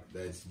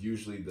that's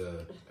usually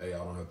the, hey, I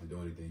don't have to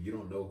do anything. You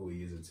don't know who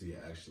he is until you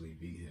actually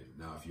meet him.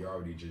 Now, if you're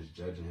already just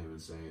judging him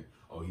and saying,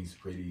 oh, he's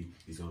pretty,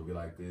 he's gonna be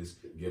like this,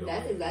 get away.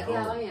 That's exactly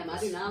how I am. I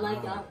do not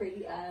like y'all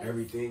pretty eyes.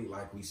 Everything,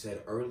 like we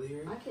said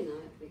earlier, I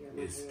cannot figure out.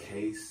 It's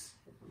case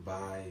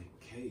by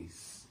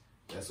case.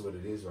 That's what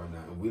it is right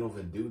now, and we don't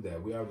even do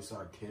that. We already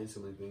start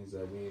canceling things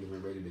that we ain't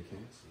even ready to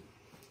cancel.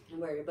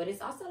 Word. But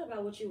it's also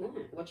about what you want,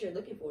 what you're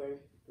looking for.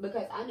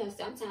 Because I know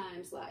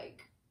sometimes,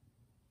 like,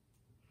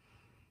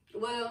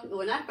 well,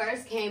 when I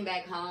first came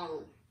back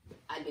home,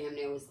 I damn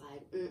near was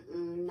like,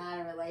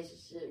 not a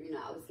relationship.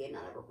 I was getting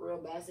out of a real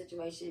bad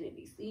situation in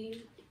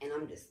DC, and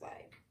I'm just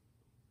like,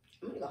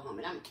 I'm gonna go home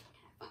and I'm gonna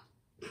have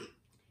fun.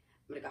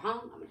 I'm gonna go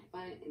home, I'm gonna have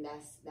fun, and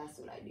that's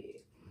what I did.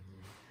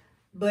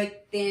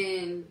 But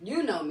then,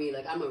 you know me,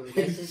 like, I'm a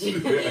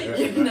relationship,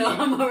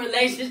 I'm a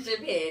relationship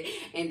head.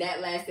 And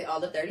that lasted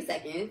all of 30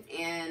 seconds.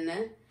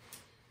 And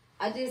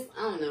I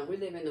don't know, we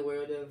live in the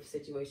world of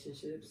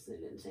situationships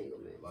and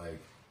entanglement. Like,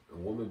 a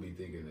woman be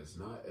thinking this,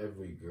 not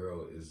every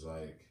girl is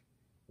like,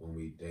 when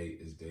we date,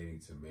 is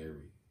dating to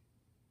marry.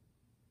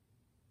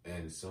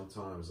 And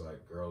sometimes,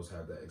 like, girls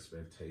have that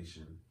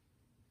expectation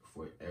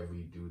for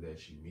every dude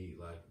that you meet.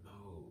 Like,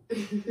 no,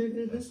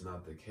 that's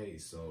not the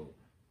case. So,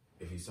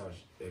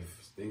 if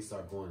things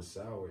start going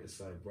sour, it's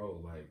like, bro,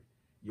 like,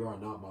 you are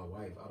not my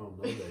wife. I don't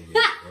know that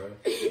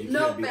yet,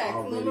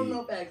 bro.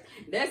 No facts.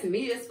 That's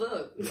me as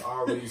fuck. You're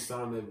already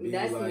starting to be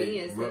that's like,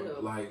 me as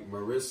hell. Like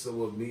Marissa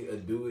will meet a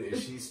dude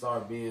and she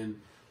start being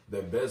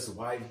the best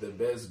wife, the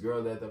best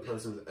girl that the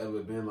person's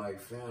ever been.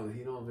 Like, fam,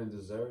 he don't even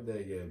deserve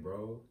that yet,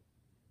 bro.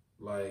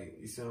 Like,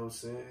 you see what I'm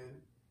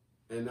saying?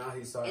 And now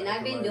he started. And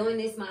I've been doing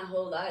this my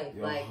whole life,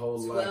 your like whole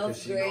life,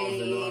 12th she grade. knows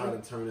to know how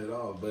to turn it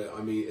off. But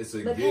I mean, it's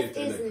a But gift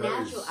it's and a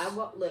natural.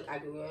 curse. I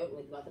grew up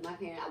with both of my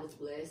parents. I was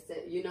blessed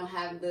to,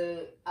 have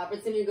the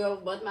opportunity to grow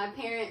with both my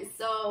parents.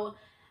 So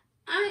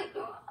I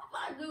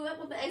grew up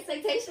with the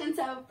expectation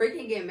to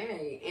freaking get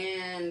married.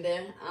 And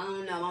I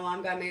don't know, my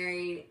mom got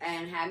married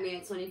and had me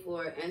at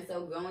 24. And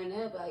so growing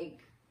up, like,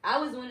 I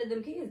was one of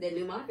them kids that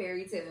knew my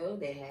fairy tale,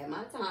 that had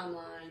my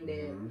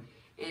timeline,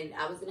 and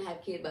I was going to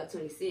have kids by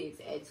 26.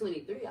 At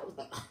 23, I was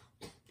like,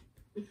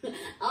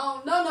 I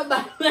don't know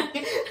nobody.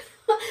 I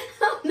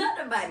don't know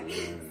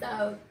nobody.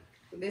 So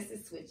this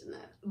is switching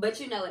up.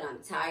 But you know what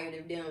I'm tired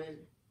of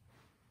doing?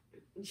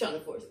 Trying to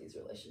force these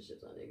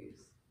relationships on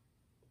niggas.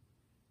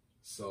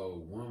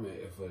 So, woman,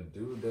 if a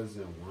dude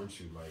doesn't want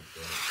you like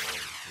that, bro,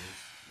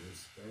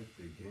 just respect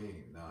the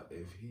game. Now,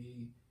 if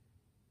he,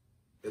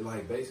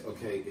 like, basically,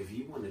 okay, if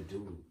you want a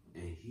dude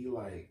and he,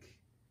 like,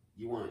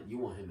 you want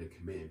him to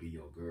commit and be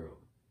your girl,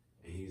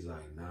 and he's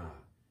like, nah,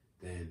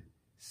 then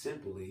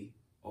simply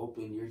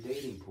open your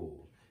dating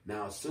pool.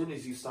 Now, as soon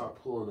as you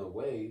start pulling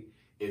away,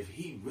 if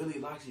he really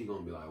likes you, you're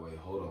going to be like, wait,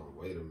 hold on,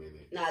 wait a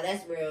minute. Nah,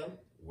 that's real.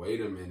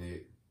 Wait a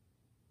minute.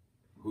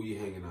 Who you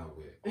hanging out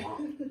with?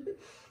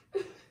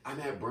 I'm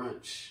at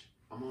brunch.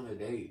 I'm on a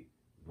date.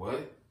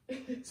 What?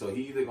 So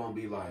he either going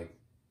to be like,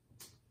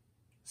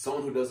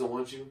 someone who doesn't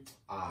want you,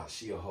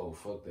 she a hoe,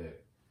 fuck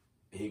that.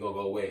 And he going to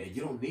go away. And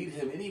you don't need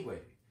him anyway.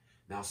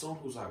 Now, someone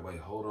who's like, wait,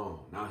 hold on.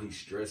 Now he's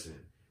stressing.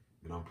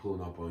 And I'm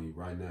pulling up on you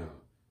right now.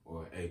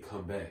 Or, hey,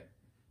 come back.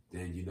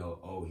 Then you know,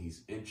 oh,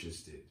 he's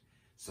interested.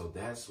 So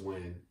that's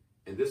when,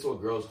 and this is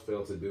what girls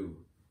fail to do.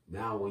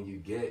 Now, when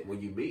you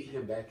meet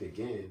him back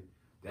again,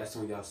 that's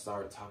when y'all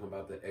start talking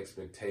about the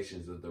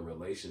expectations of the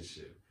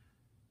relationship.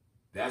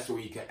 That's where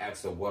you can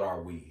ask them, what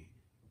are we?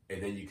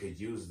 And then you could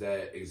use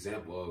that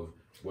example of,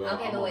 well,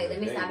 okay, but wait,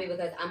 let me stop you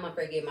because I'm going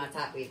to forget my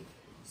topic.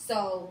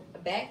 So,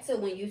 back to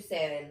when you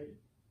said,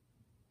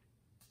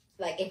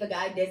 like, if a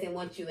guy doesn't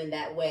want you in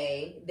that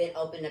way, then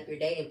open up your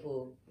dating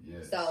pool.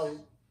 Yes. So,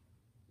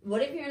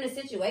 what if you're in a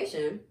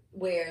situation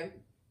where,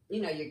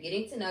 you're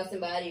getting to know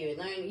somebody, you're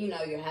learning,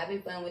 you're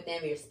having fun with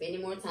them, you're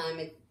spending more time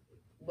at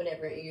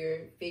whatever,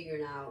 you're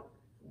figuring out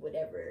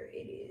whatever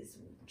it is,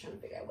 trying to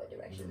figure out what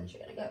direction that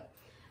you're going to go.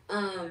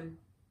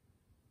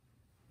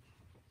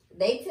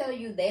 They tell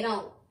you they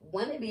don't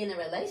want to be in a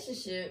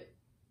relationship.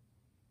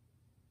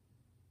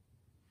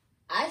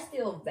 I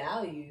still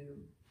value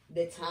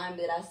the time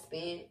that I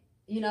spent,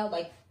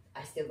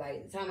 I still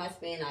value the time I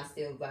spend. I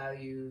still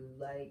value,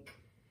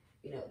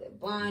 the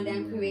bond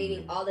I'm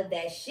creating, all of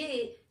that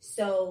shit.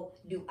 So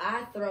do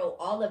I throw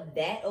all of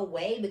that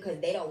away because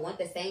they don't want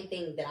the same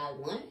thing that I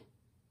want?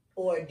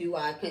 Or do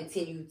I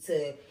continue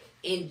to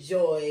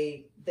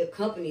enjoy the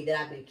company that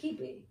I've been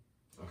keeping?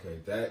 Okay,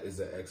 that is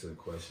an excellent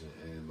question.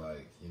 And,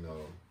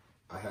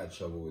 I had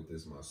trouble with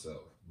this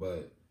myself.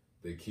 But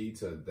the key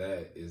to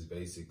that is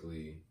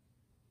basically,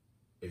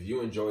 if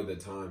you enjoy the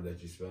time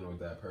that you spend with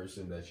that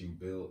person, that you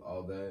build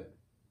all that,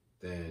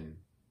 then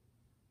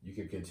you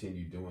can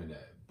continue doing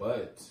that.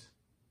 But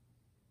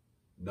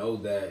know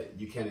that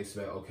you can't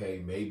expect,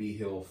 okay, maybe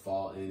he'll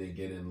fall in and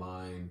get in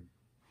line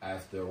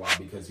after a while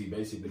because he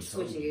basically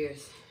told switching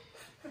gears.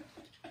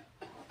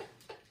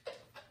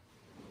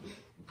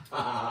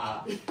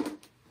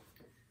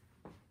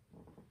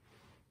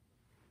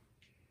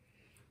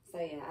 So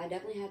yeah, I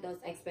definitely had those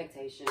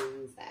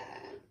expectations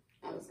that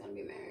I was gonna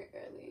be married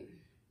early.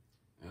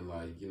 And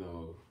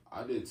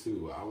I did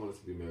too. I wanted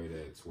to be married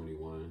at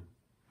 21,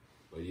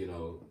 but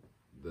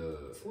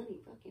the 20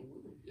 fucking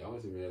one. y'all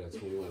wanted to be married at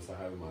 21, so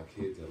having my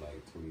kids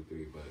at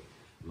 23.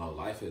 But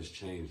life has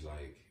changed.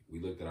 Like, we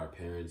looked at our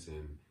parents,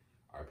 and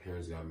our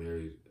parents got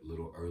married a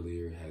little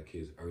earlier, had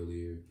kids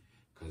earlier,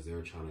 because they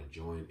were trying to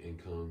join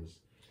incomes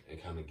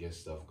and kind of get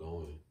stuff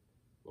going.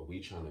 But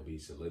we trying to be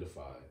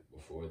solidified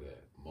before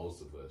that.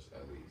 Most of us,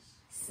 at least.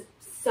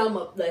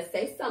 Let's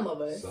say some of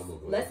us.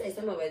 Let's say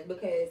some of us,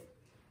 because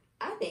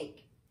I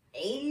think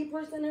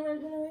 80% of our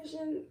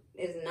generation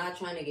is not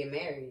trying to get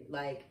married.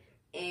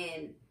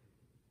 And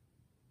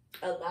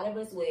a lot of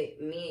us, with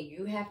me and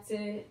you, have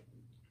to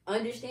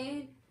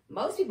understand,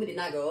 most people did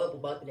not grow up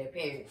with both of their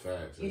parents.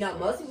 Facts.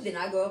 Most people did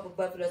not grow up with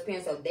both of those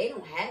parents, so they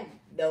don't have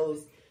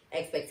those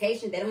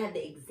expectations. They don't have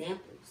the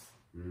examples.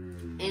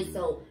 And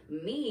so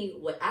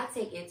what I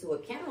take into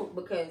account,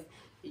 because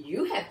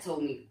you have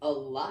told me a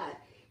lot,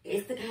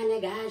 it's the kind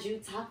of guys you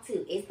talk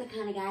to.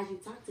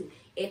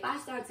 If I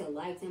start to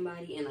like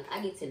somebody and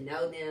I get to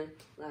know them,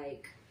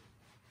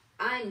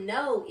 I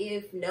know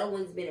if no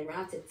one's been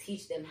around to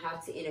teach them how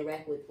to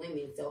interact with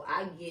women. So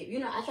I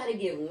try to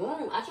give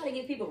room. I try to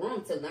give people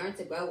room to learn,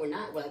 to grow.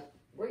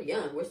 We're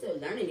young. We're still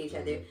learning each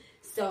other.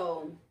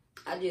 So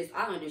I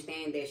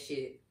understand that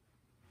shit.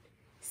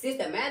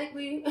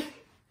 Systematically,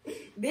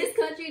 this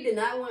country did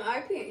not want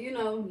our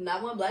parents,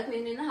 not want black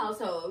men in the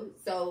household.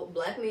 So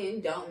black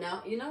men don't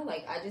know,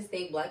 I just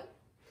think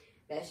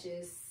that's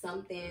just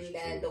something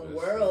that the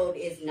world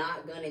is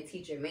not going to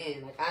teach a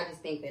man. I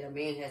just think that a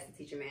man has to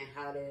teach a man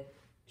how to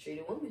treat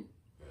a woman.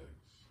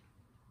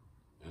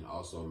 And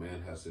also, a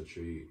man has to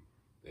treat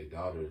their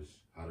daughters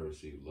how to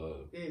receive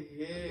love. Mm-hmm.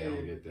 Like, they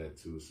don't get that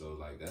too. So,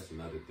 like, that's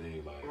another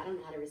thing. Like, I don't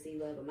know how to receive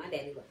love, but my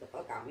daddy loved the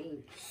fuck out of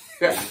me.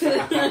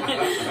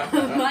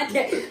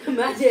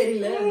 my daddy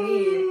loved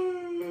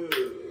me.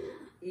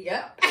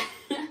 Yep.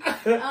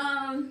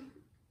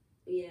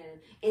 Yeah.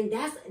 And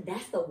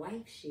that's the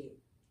wife shit.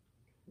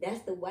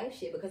 That's the wife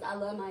shit, because I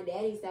love my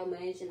daddy so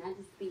much, and I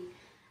just be,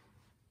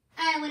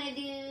 I want to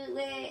do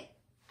what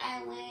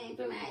I want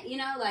for my, you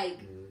know, like,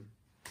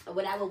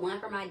 what I would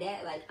want for my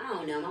dad. Like, I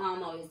don't know. My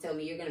mom always told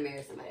me, you're going to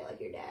marry somebody like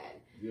your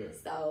dad. yeah.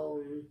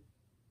 So,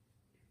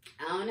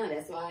 I don't know.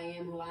 That's why I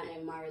am who I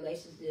am in my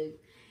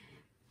relationship.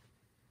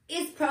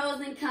 It's pros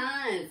and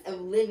cons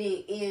of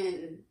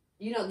living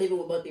living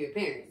with both of your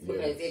parents.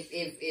 Because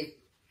if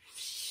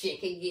shit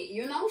can get,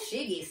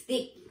 shit get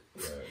sticky.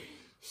 Right.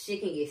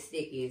 Shit can get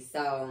sticky.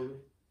 So,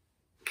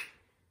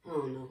 I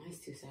don't know. It's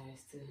two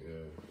sides to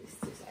It's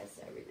two sides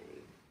to everything.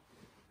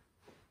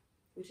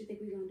 What you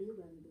think we gonna do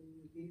about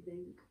it? Do you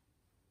think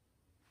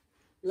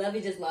love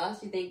is just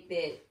lost? You think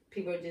that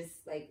people are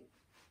just like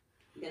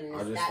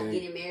gonna stop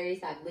getting married,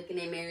 stop looking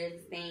at marriage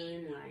the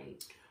same?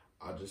 Like,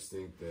 I just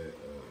think that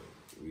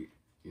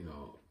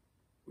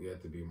we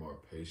have to be more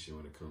patient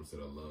when it comes to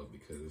the love,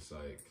 because it's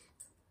like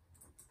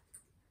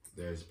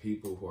there's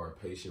people who are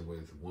patient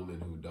with women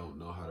who don't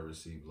know how to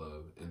receive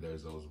love, and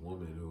there's those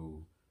women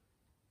who,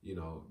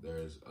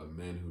 there's a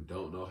men who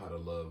don't know how to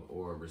love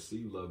or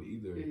receive love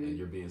either, and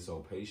you're being so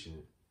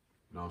patient.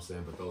 You know what I'm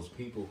saying? But those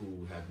people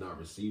who have not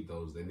received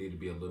those, they need to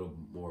be a little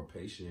more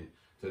patient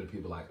to the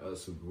people like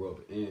us who grew up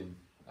in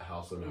a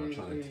household and are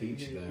trying to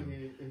teach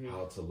them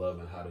how to love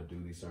and how to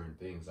do these certain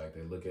things. Like,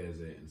 they look at it as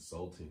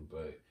insulting,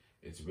 but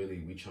it's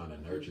really we trying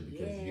to nurture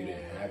because you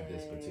didn't have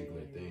this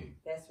particular thing.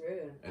 That's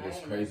real. And it's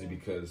crazy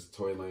because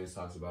Tory Lanez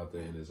talks about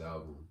that in his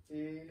album.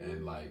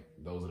 And like,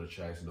 those are the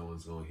tracks no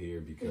one's gonna hear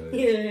because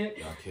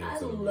y'all can't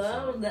tell them. I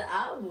love the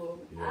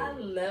album. Yeah. I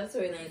love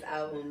Tory Lanez's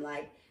album.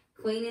 Like,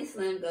 Queen and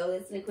Slim, go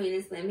listen to Queen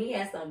and Slim. He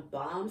has some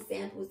bomb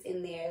samples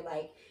in there.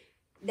 Like,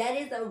 that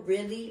is a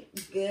really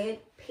good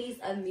piece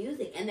of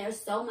music. And there's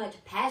so much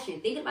passion.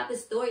 Think about the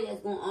story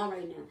that's going on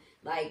right now.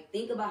 Like,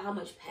 think about how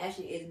much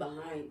passion is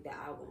behind the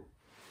album.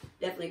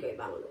 Definitely a great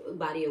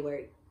body of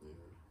work.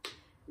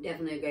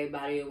 Definitely a great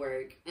body of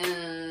work.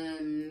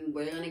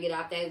 We're going to get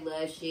off that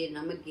love shit, and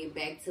I'm going to get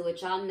back to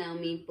what y'all know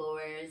me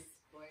for.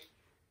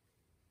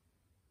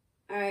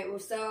 Alright, well,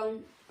 so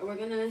we're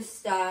going to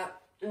stop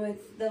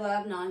with the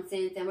love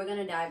nonsense, and we're going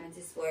to dive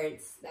into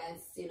sports.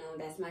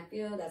 That's my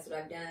field. That's what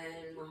I've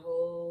done my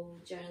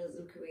whole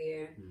journalism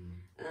career.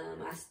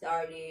 I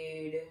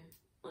started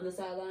on the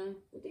sideline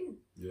with you.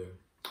 Yeah.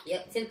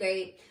 Yep, 10th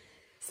grade.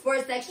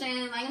 Sports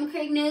section, like I'm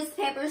Craig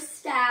newspaper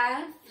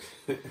staff.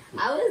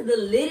 I was the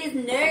littest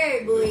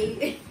nerd,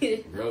 boy.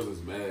 Girls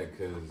was mad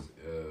because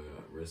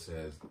Rissa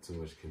has too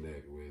much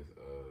connect with,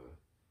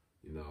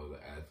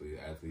 the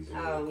athletes.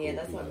 Oh, yeah,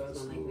 that's why girls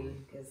don't like me.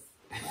 Because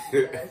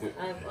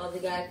I have all the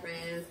guy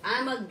friends.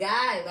 I'm a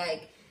guy.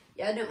 Like,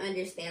 y'all don't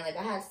understand. Like,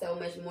 I have so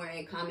much more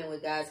in common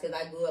with guys because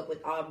I grew up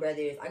with all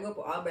brothers.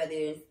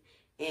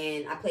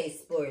 And I played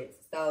sports.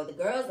 So the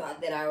girls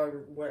that I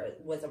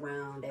was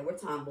around, they were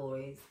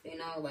tomboys.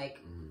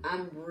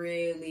 I'm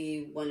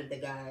really one of the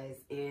guys.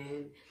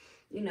 And,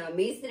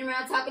 me sitting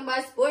around talking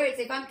about sports,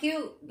 if I'm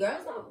cute,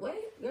 girls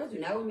do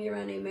not want me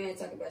around their man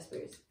talking about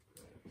sports.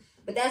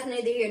 But that's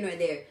neither here nor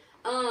there.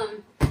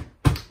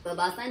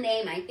 Football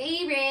Sunday, my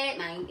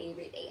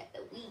favorite day of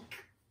the week.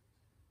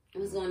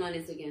 What's going on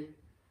this weekend?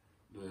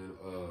 Man,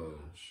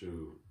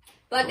 shoot.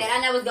 Fuck that,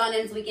 I know what's going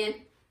on this weekend.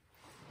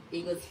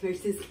 Eagles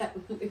versus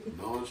Cowboys.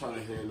 No one trying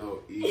to hear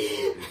no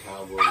Eagles and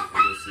Cowboys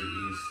NFC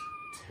East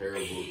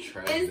terrible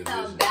trash It's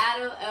division. the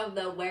battle of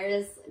the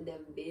worst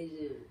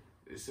division.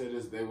 They said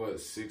they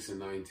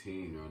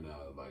 6-19 right now,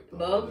 like the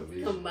both whole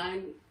division.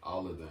 Combined.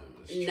 All of them.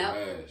 It's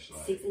trash.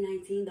 Like,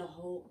 6-19, the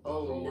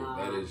whole. Nah.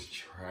 That is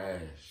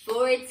trash.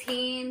 4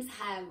 teams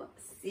have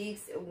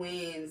 6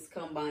 wins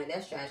combined.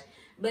 That's trash.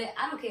 But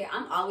I don't care.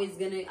 I'm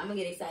gonna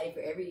get excited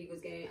for every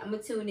Eagles game. I'm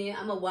gonna tune in.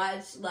 I'm gonna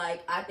watch.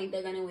 Like, I think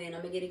they're gonna win.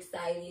 I'm gonna get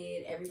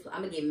excited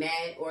I'm gonna get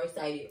mad or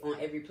excited on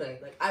every play.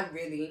 Like, I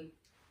really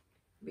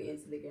be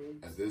into the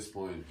game. At this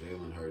point,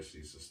 Jalen Hurts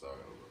needs to start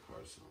over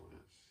Carson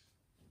Wentz.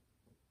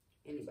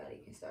 Anybody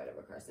can start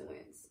over Carson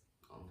Wentz.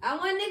 I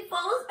want Nick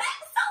Foles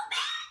back so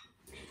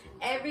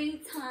bad.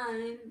 Every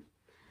time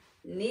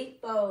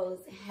Nick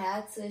Foles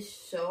had to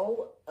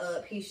show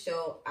up, he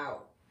showed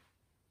out.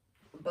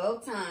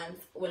 Both times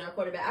when our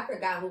quarterback, I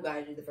forgot who got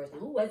injured the first time.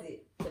 Who was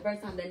it? The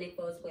first time that Nick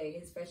Foles played,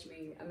 his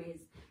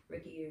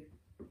rookie year.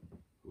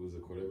 Who was the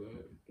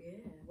quarterback?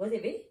 Yeah. Was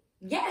it Vic?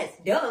 Yes,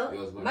 duh.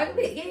 Michael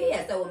Vick.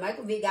 Yeah. So when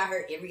Michael Vick got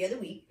hurt every other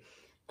week,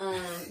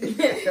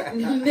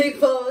 Nick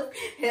Foles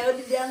held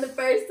it down the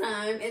first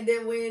time, and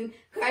then when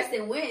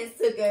Carson Wentz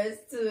took us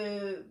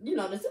to,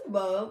 the Super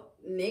Bowl,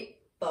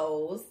 Nick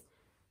Foles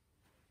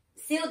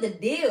sealed the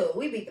deal.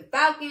 We beat the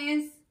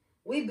Falcons.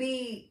 We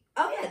beat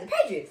Oh, yeah, the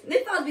Patriots.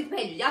 Nick Foles beat the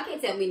Patriots. Y'all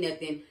can't tell me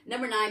nothing.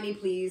 Number 9, me,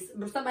 please.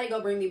 Somebody go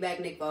bring me back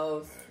Nick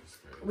Foles.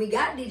 We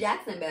got D.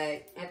 Jackson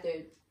back after...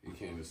 You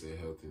can't even stay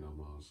healthy no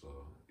more, so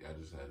y'all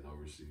just had no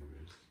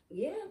receivers.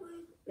 Yeah, but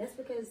that's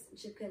because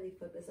Chip Kelly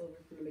fucked us over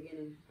from the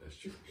beginning. That's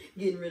true.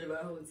 Getting rid of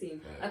our whole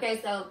team. Yeah.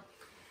 Okay, so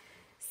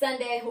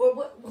Sunday,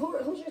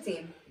 who's your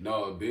team?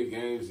 No, big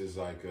games is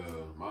like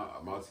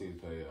my team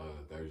played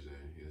Thursday,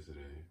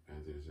 yesterday,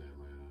 Panthers in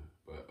Atlanta.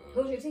 But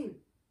Who's your team?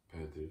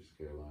 Panthers,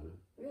 Carolina.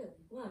 Really?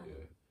 Why?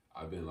 Yeah,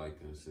 I've been like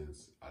them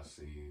since I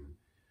seen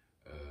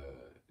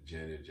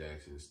Janet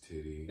Jackson's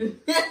titty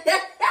at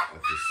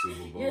the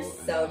Super Bowl. You're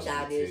so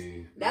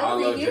childish. That I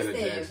was love in Janet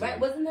Houston, Jackson. right?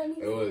 Wasn't that in It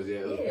Houston? was, yeah.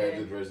 It was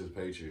Panthers versus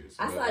Patriots.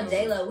 I saw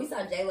J-Lo. We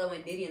saw J-Lo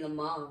and Diddy in the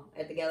mall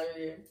at the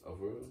Galleria. Oh,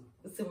 for real?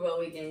 Super Bowl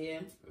weekend, yeah.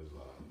 That's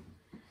loud.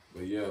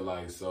 But yeah,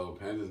 like, so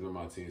Panthers been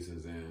my team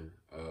since then.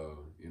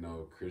 You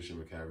know, Christian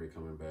McCaffrey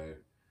coming back.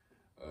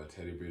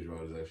 Teddy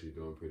Bridgewater's actually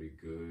doing pretty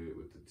good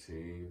with the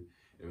team.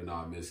 Even though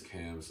I miss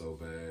Cam so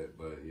bad,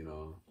 but you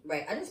know.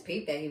 Right, I just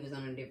peeped that he was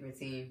on a different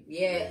team.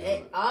 Yeah.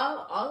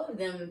 All of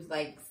them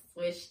like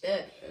switched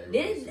up.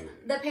 Did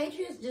the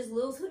Patriots just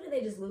lose? Who did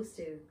they just lose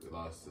to? They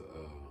lost to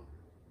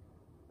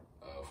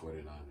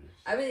 49ers.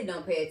 I really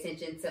don't pay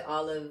attention to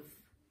all of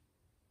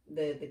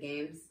the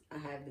games. I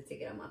have the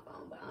ticket on my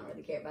phone, but I don't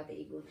really care about the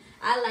Eagles.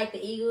 I like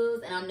the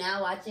Eagles, and I'm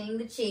now watching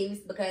the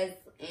Chiefs because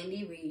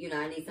Andy Reid, you know,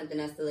 I need something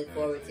else to look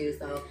forward to.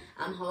 So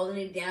I'm holding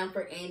it down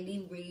for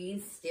Andy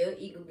Reid's still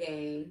Eagle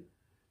game.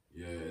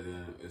 Yeah, and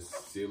then it's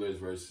Steelers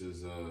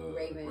versus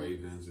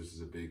Ravens, which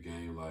is a big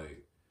game.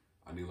 Like,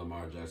 I need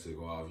Lamar Jackson to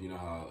go off. You know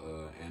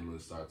how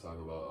analysts start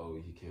talking about, oh,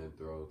 he can't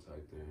throw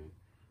type thing.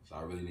 So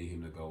I really need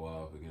him to go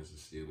off against the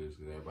Steelers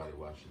because everybody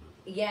watching him.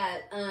 Yeah,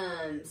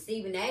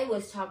 Stephen A.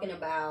 was talking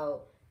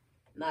about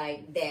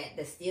like that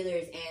the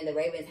Steelers and the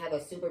Ravens have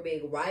a super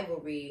big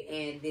rivalry,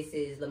 and this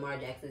is Lamar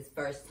Jackson's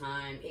first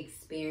time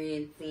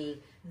experiencing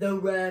the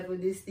wrath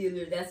of the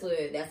Steelers. That's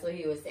what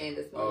he was saying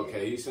this morning.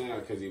 Okay, he's saying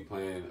that because he's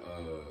playing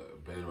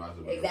Ben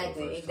Roethlisberger.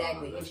 Exactly. He's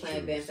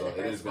playing Ben for the first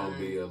time. It is gonna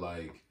be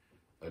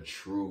a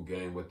true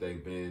game. What they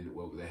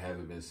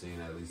haven't been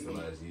seeing at least the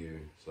last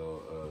year.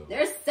 So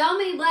there's so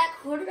many black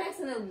quarterbacks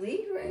in the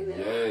league right now.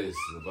 Yes,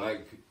 the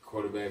black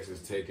quarterbacks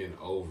is taking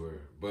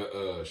over.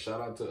 But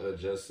shout out to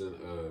Justin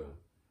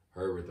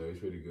Herbert though. He's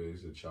pretty good.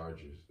 He's the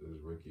Chargers. His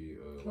rookie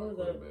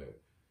quarterback.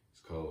 It's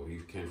cold. He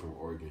came from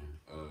Oregon.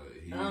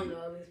 I don't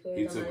know.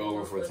 He took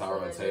over for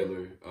Tyrod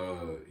Taylor.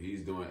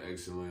 He's doing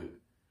excellent.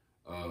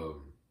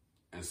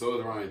 And so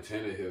is Ryan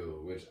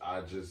Tannehill, which I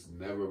just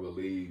never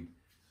believed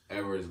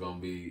ever is gonna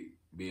be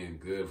being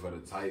good for the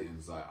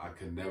Titans. Like I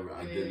did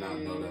not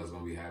know that was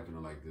gonna be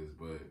happening like this.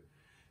 But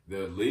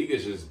the league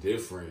is just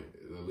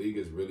different. The league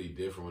is really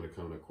different when it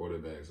comes to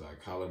quarterbacks.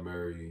 Like Kyler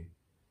Murray,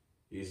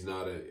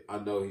 I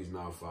know he's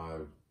not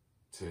 5'10".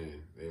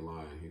 They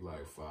lying. He's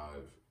like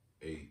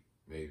 5'8",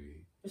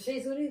 maybe.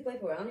 Jeez, who do you play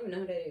for? I don't even know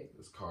who that is.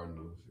 It's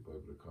Cardinals. He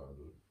played for the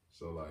Cardinals.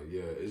 So like,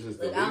 yeah, it's just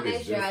Look, I'll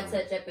make sure I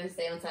touch up and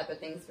stay on top of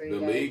things for you.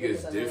 The league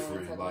is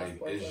different.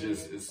 Like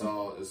it's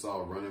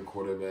all running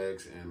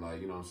quarterbacks and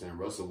like, you know what I'm saying,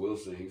 Russell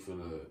Wilson,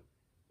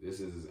 this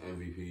is his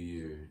MVP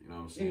year. You know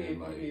what I'm saying?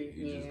 Like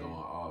he's just going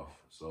off.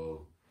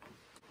 So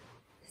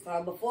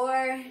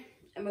before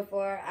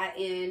I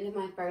end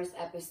my first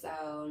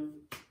episode,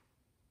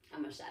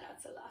 I'm gonna shout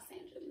out to Los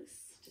Angeles.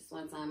 Just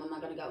one time. I'm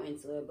not gonna go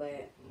into it,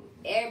 but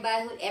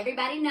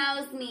everybody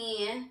knows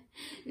me,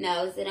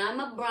 knows that I'm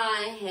a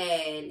Bron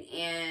head,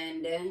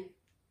 and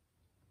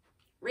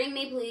ring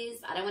me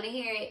please. I don't want to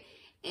hear it,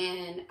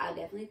 and I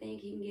definitely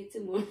think he can get 2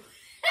 more.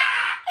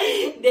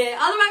 Then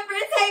all of my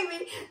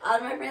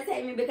friends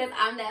hate me because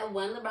I'm that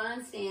one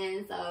LeBron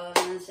stan. So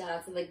shout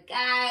out to the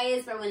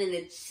guys for winning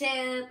the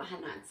chip. I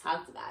have not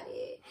talked about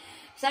it.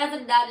 Shout out to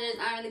the Dodgers.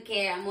 I don't really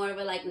care. I'm more of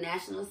a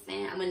Nationals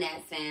fan. I'm a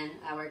Nats fan.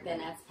 I worked at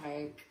Nats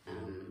Park.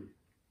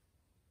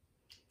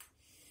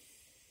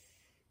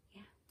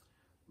 Yeah.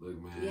 Look,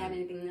 man. Do you have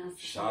anything else?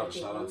 Shout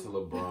out to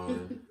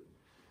LeBron.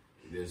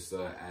 This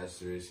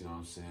asterisk, you know what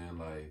I'm saying?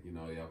 Like, you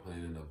know, y'all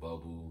playing in the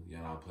bubble.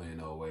 Y'all not playing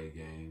no away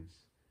games.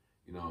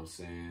 You know what I'm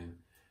saying?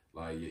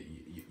 Like,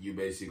 you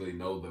basically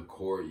know the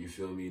court. You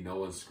feel me? No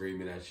one's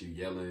screaming at you,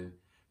 yelling.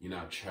 You're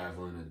not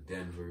traveling to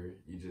Denver.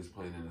 You just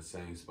playing in the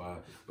same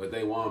spot. But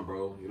they won,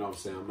 bro. You know what I'm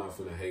saying? I'm not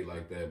finna hate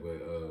like that, but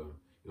you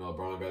know,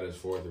 LeBron got his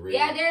 4th ring.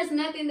 Yeah, there's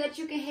nothing that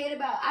you can hate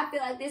about. I feel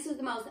like this was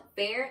the most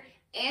fair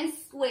and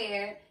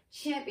square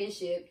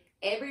championship.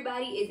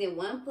 Everybody is in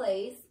one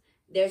place.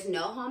 There's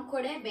no home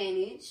court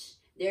advantage.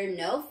 There are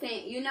no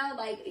fan. You know,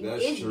 like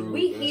That's true.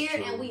 We That's here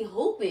true. And we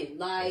hooping.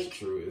 Like That's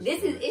true.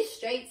 It's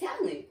straight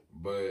talent.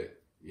 But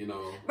you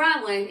know,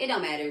 Bron won. It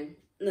don't matter.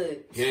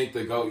 Look, he ain't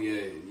the GOAT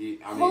yet.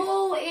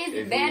 Who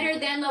is better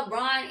than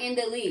LeBron in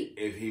the league?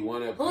 If he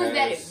won a Who's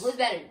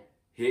better?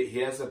 He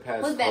has to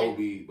pass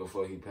Kobe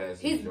before he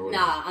passes Jordan.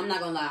 Nah, I'm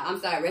not gonna lie. I'm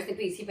sorry. Rest in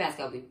peace. He passed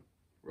Kobe.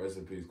 Rest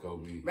in peace,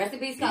 Kobe. Rest in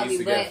peace, He Kobe. used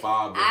to get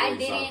 5 I before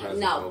he started didn't. passing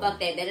No, Kobe. fuck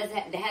that.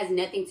 That has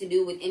nothing to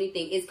do with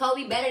anything. Is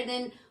Kobe better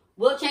than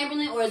Wilt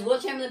Chamberlain, or is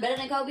Wilt Chamberlain better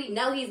than Kobe?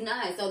 No, he's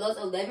not. So those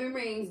 11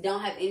 rings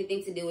don't have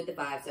anything to do with the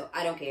 5. So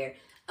I don't care.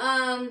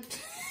 What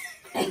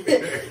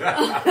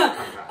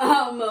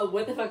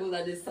the fuck was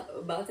I just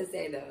about to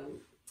say though?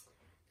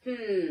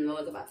 What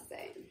was I about to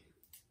say?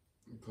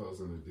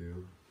 Closing the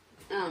deal.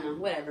 I don't know.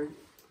 Whatever.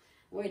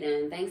 We're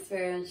done. Thanks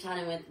for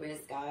chatting with Riz,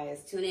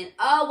 guys. Tune in.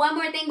 Oh, one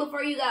more thing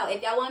before you go.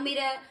 If y'all want me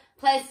to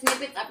play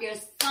snippets of your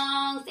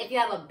songs, if you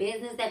have a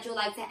business that you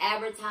like to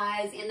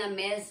advertise in the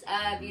midst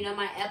of,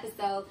 my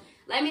episode,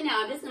 let me know.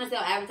 I'm just gonna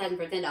sell advertising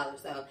for $10.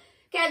 So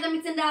cash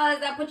me $10.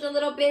 I'll put your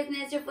little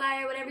business, your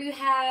flyer, whatever you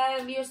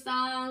have, your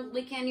songs.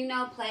 We can,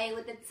 play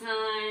with the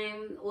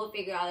time. We'll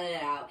figure all of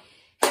that out.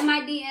 Hit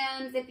my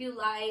DMs if you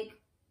like.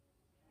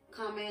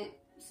 Comment,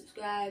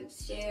 subscribe,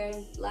 share,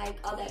 like,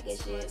 all that good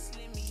shit.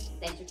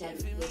 Thanks for chatting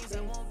with me.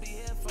 I won't be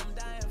here from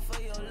dying for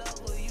your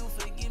love. Will you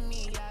forgive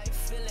me? I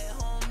feel at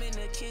home in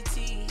the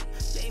kitty.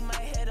 Lay my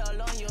head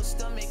all on your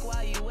stomach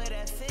while you wear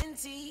that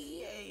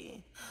Fenty.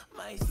 Hey,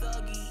 my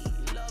thuggy.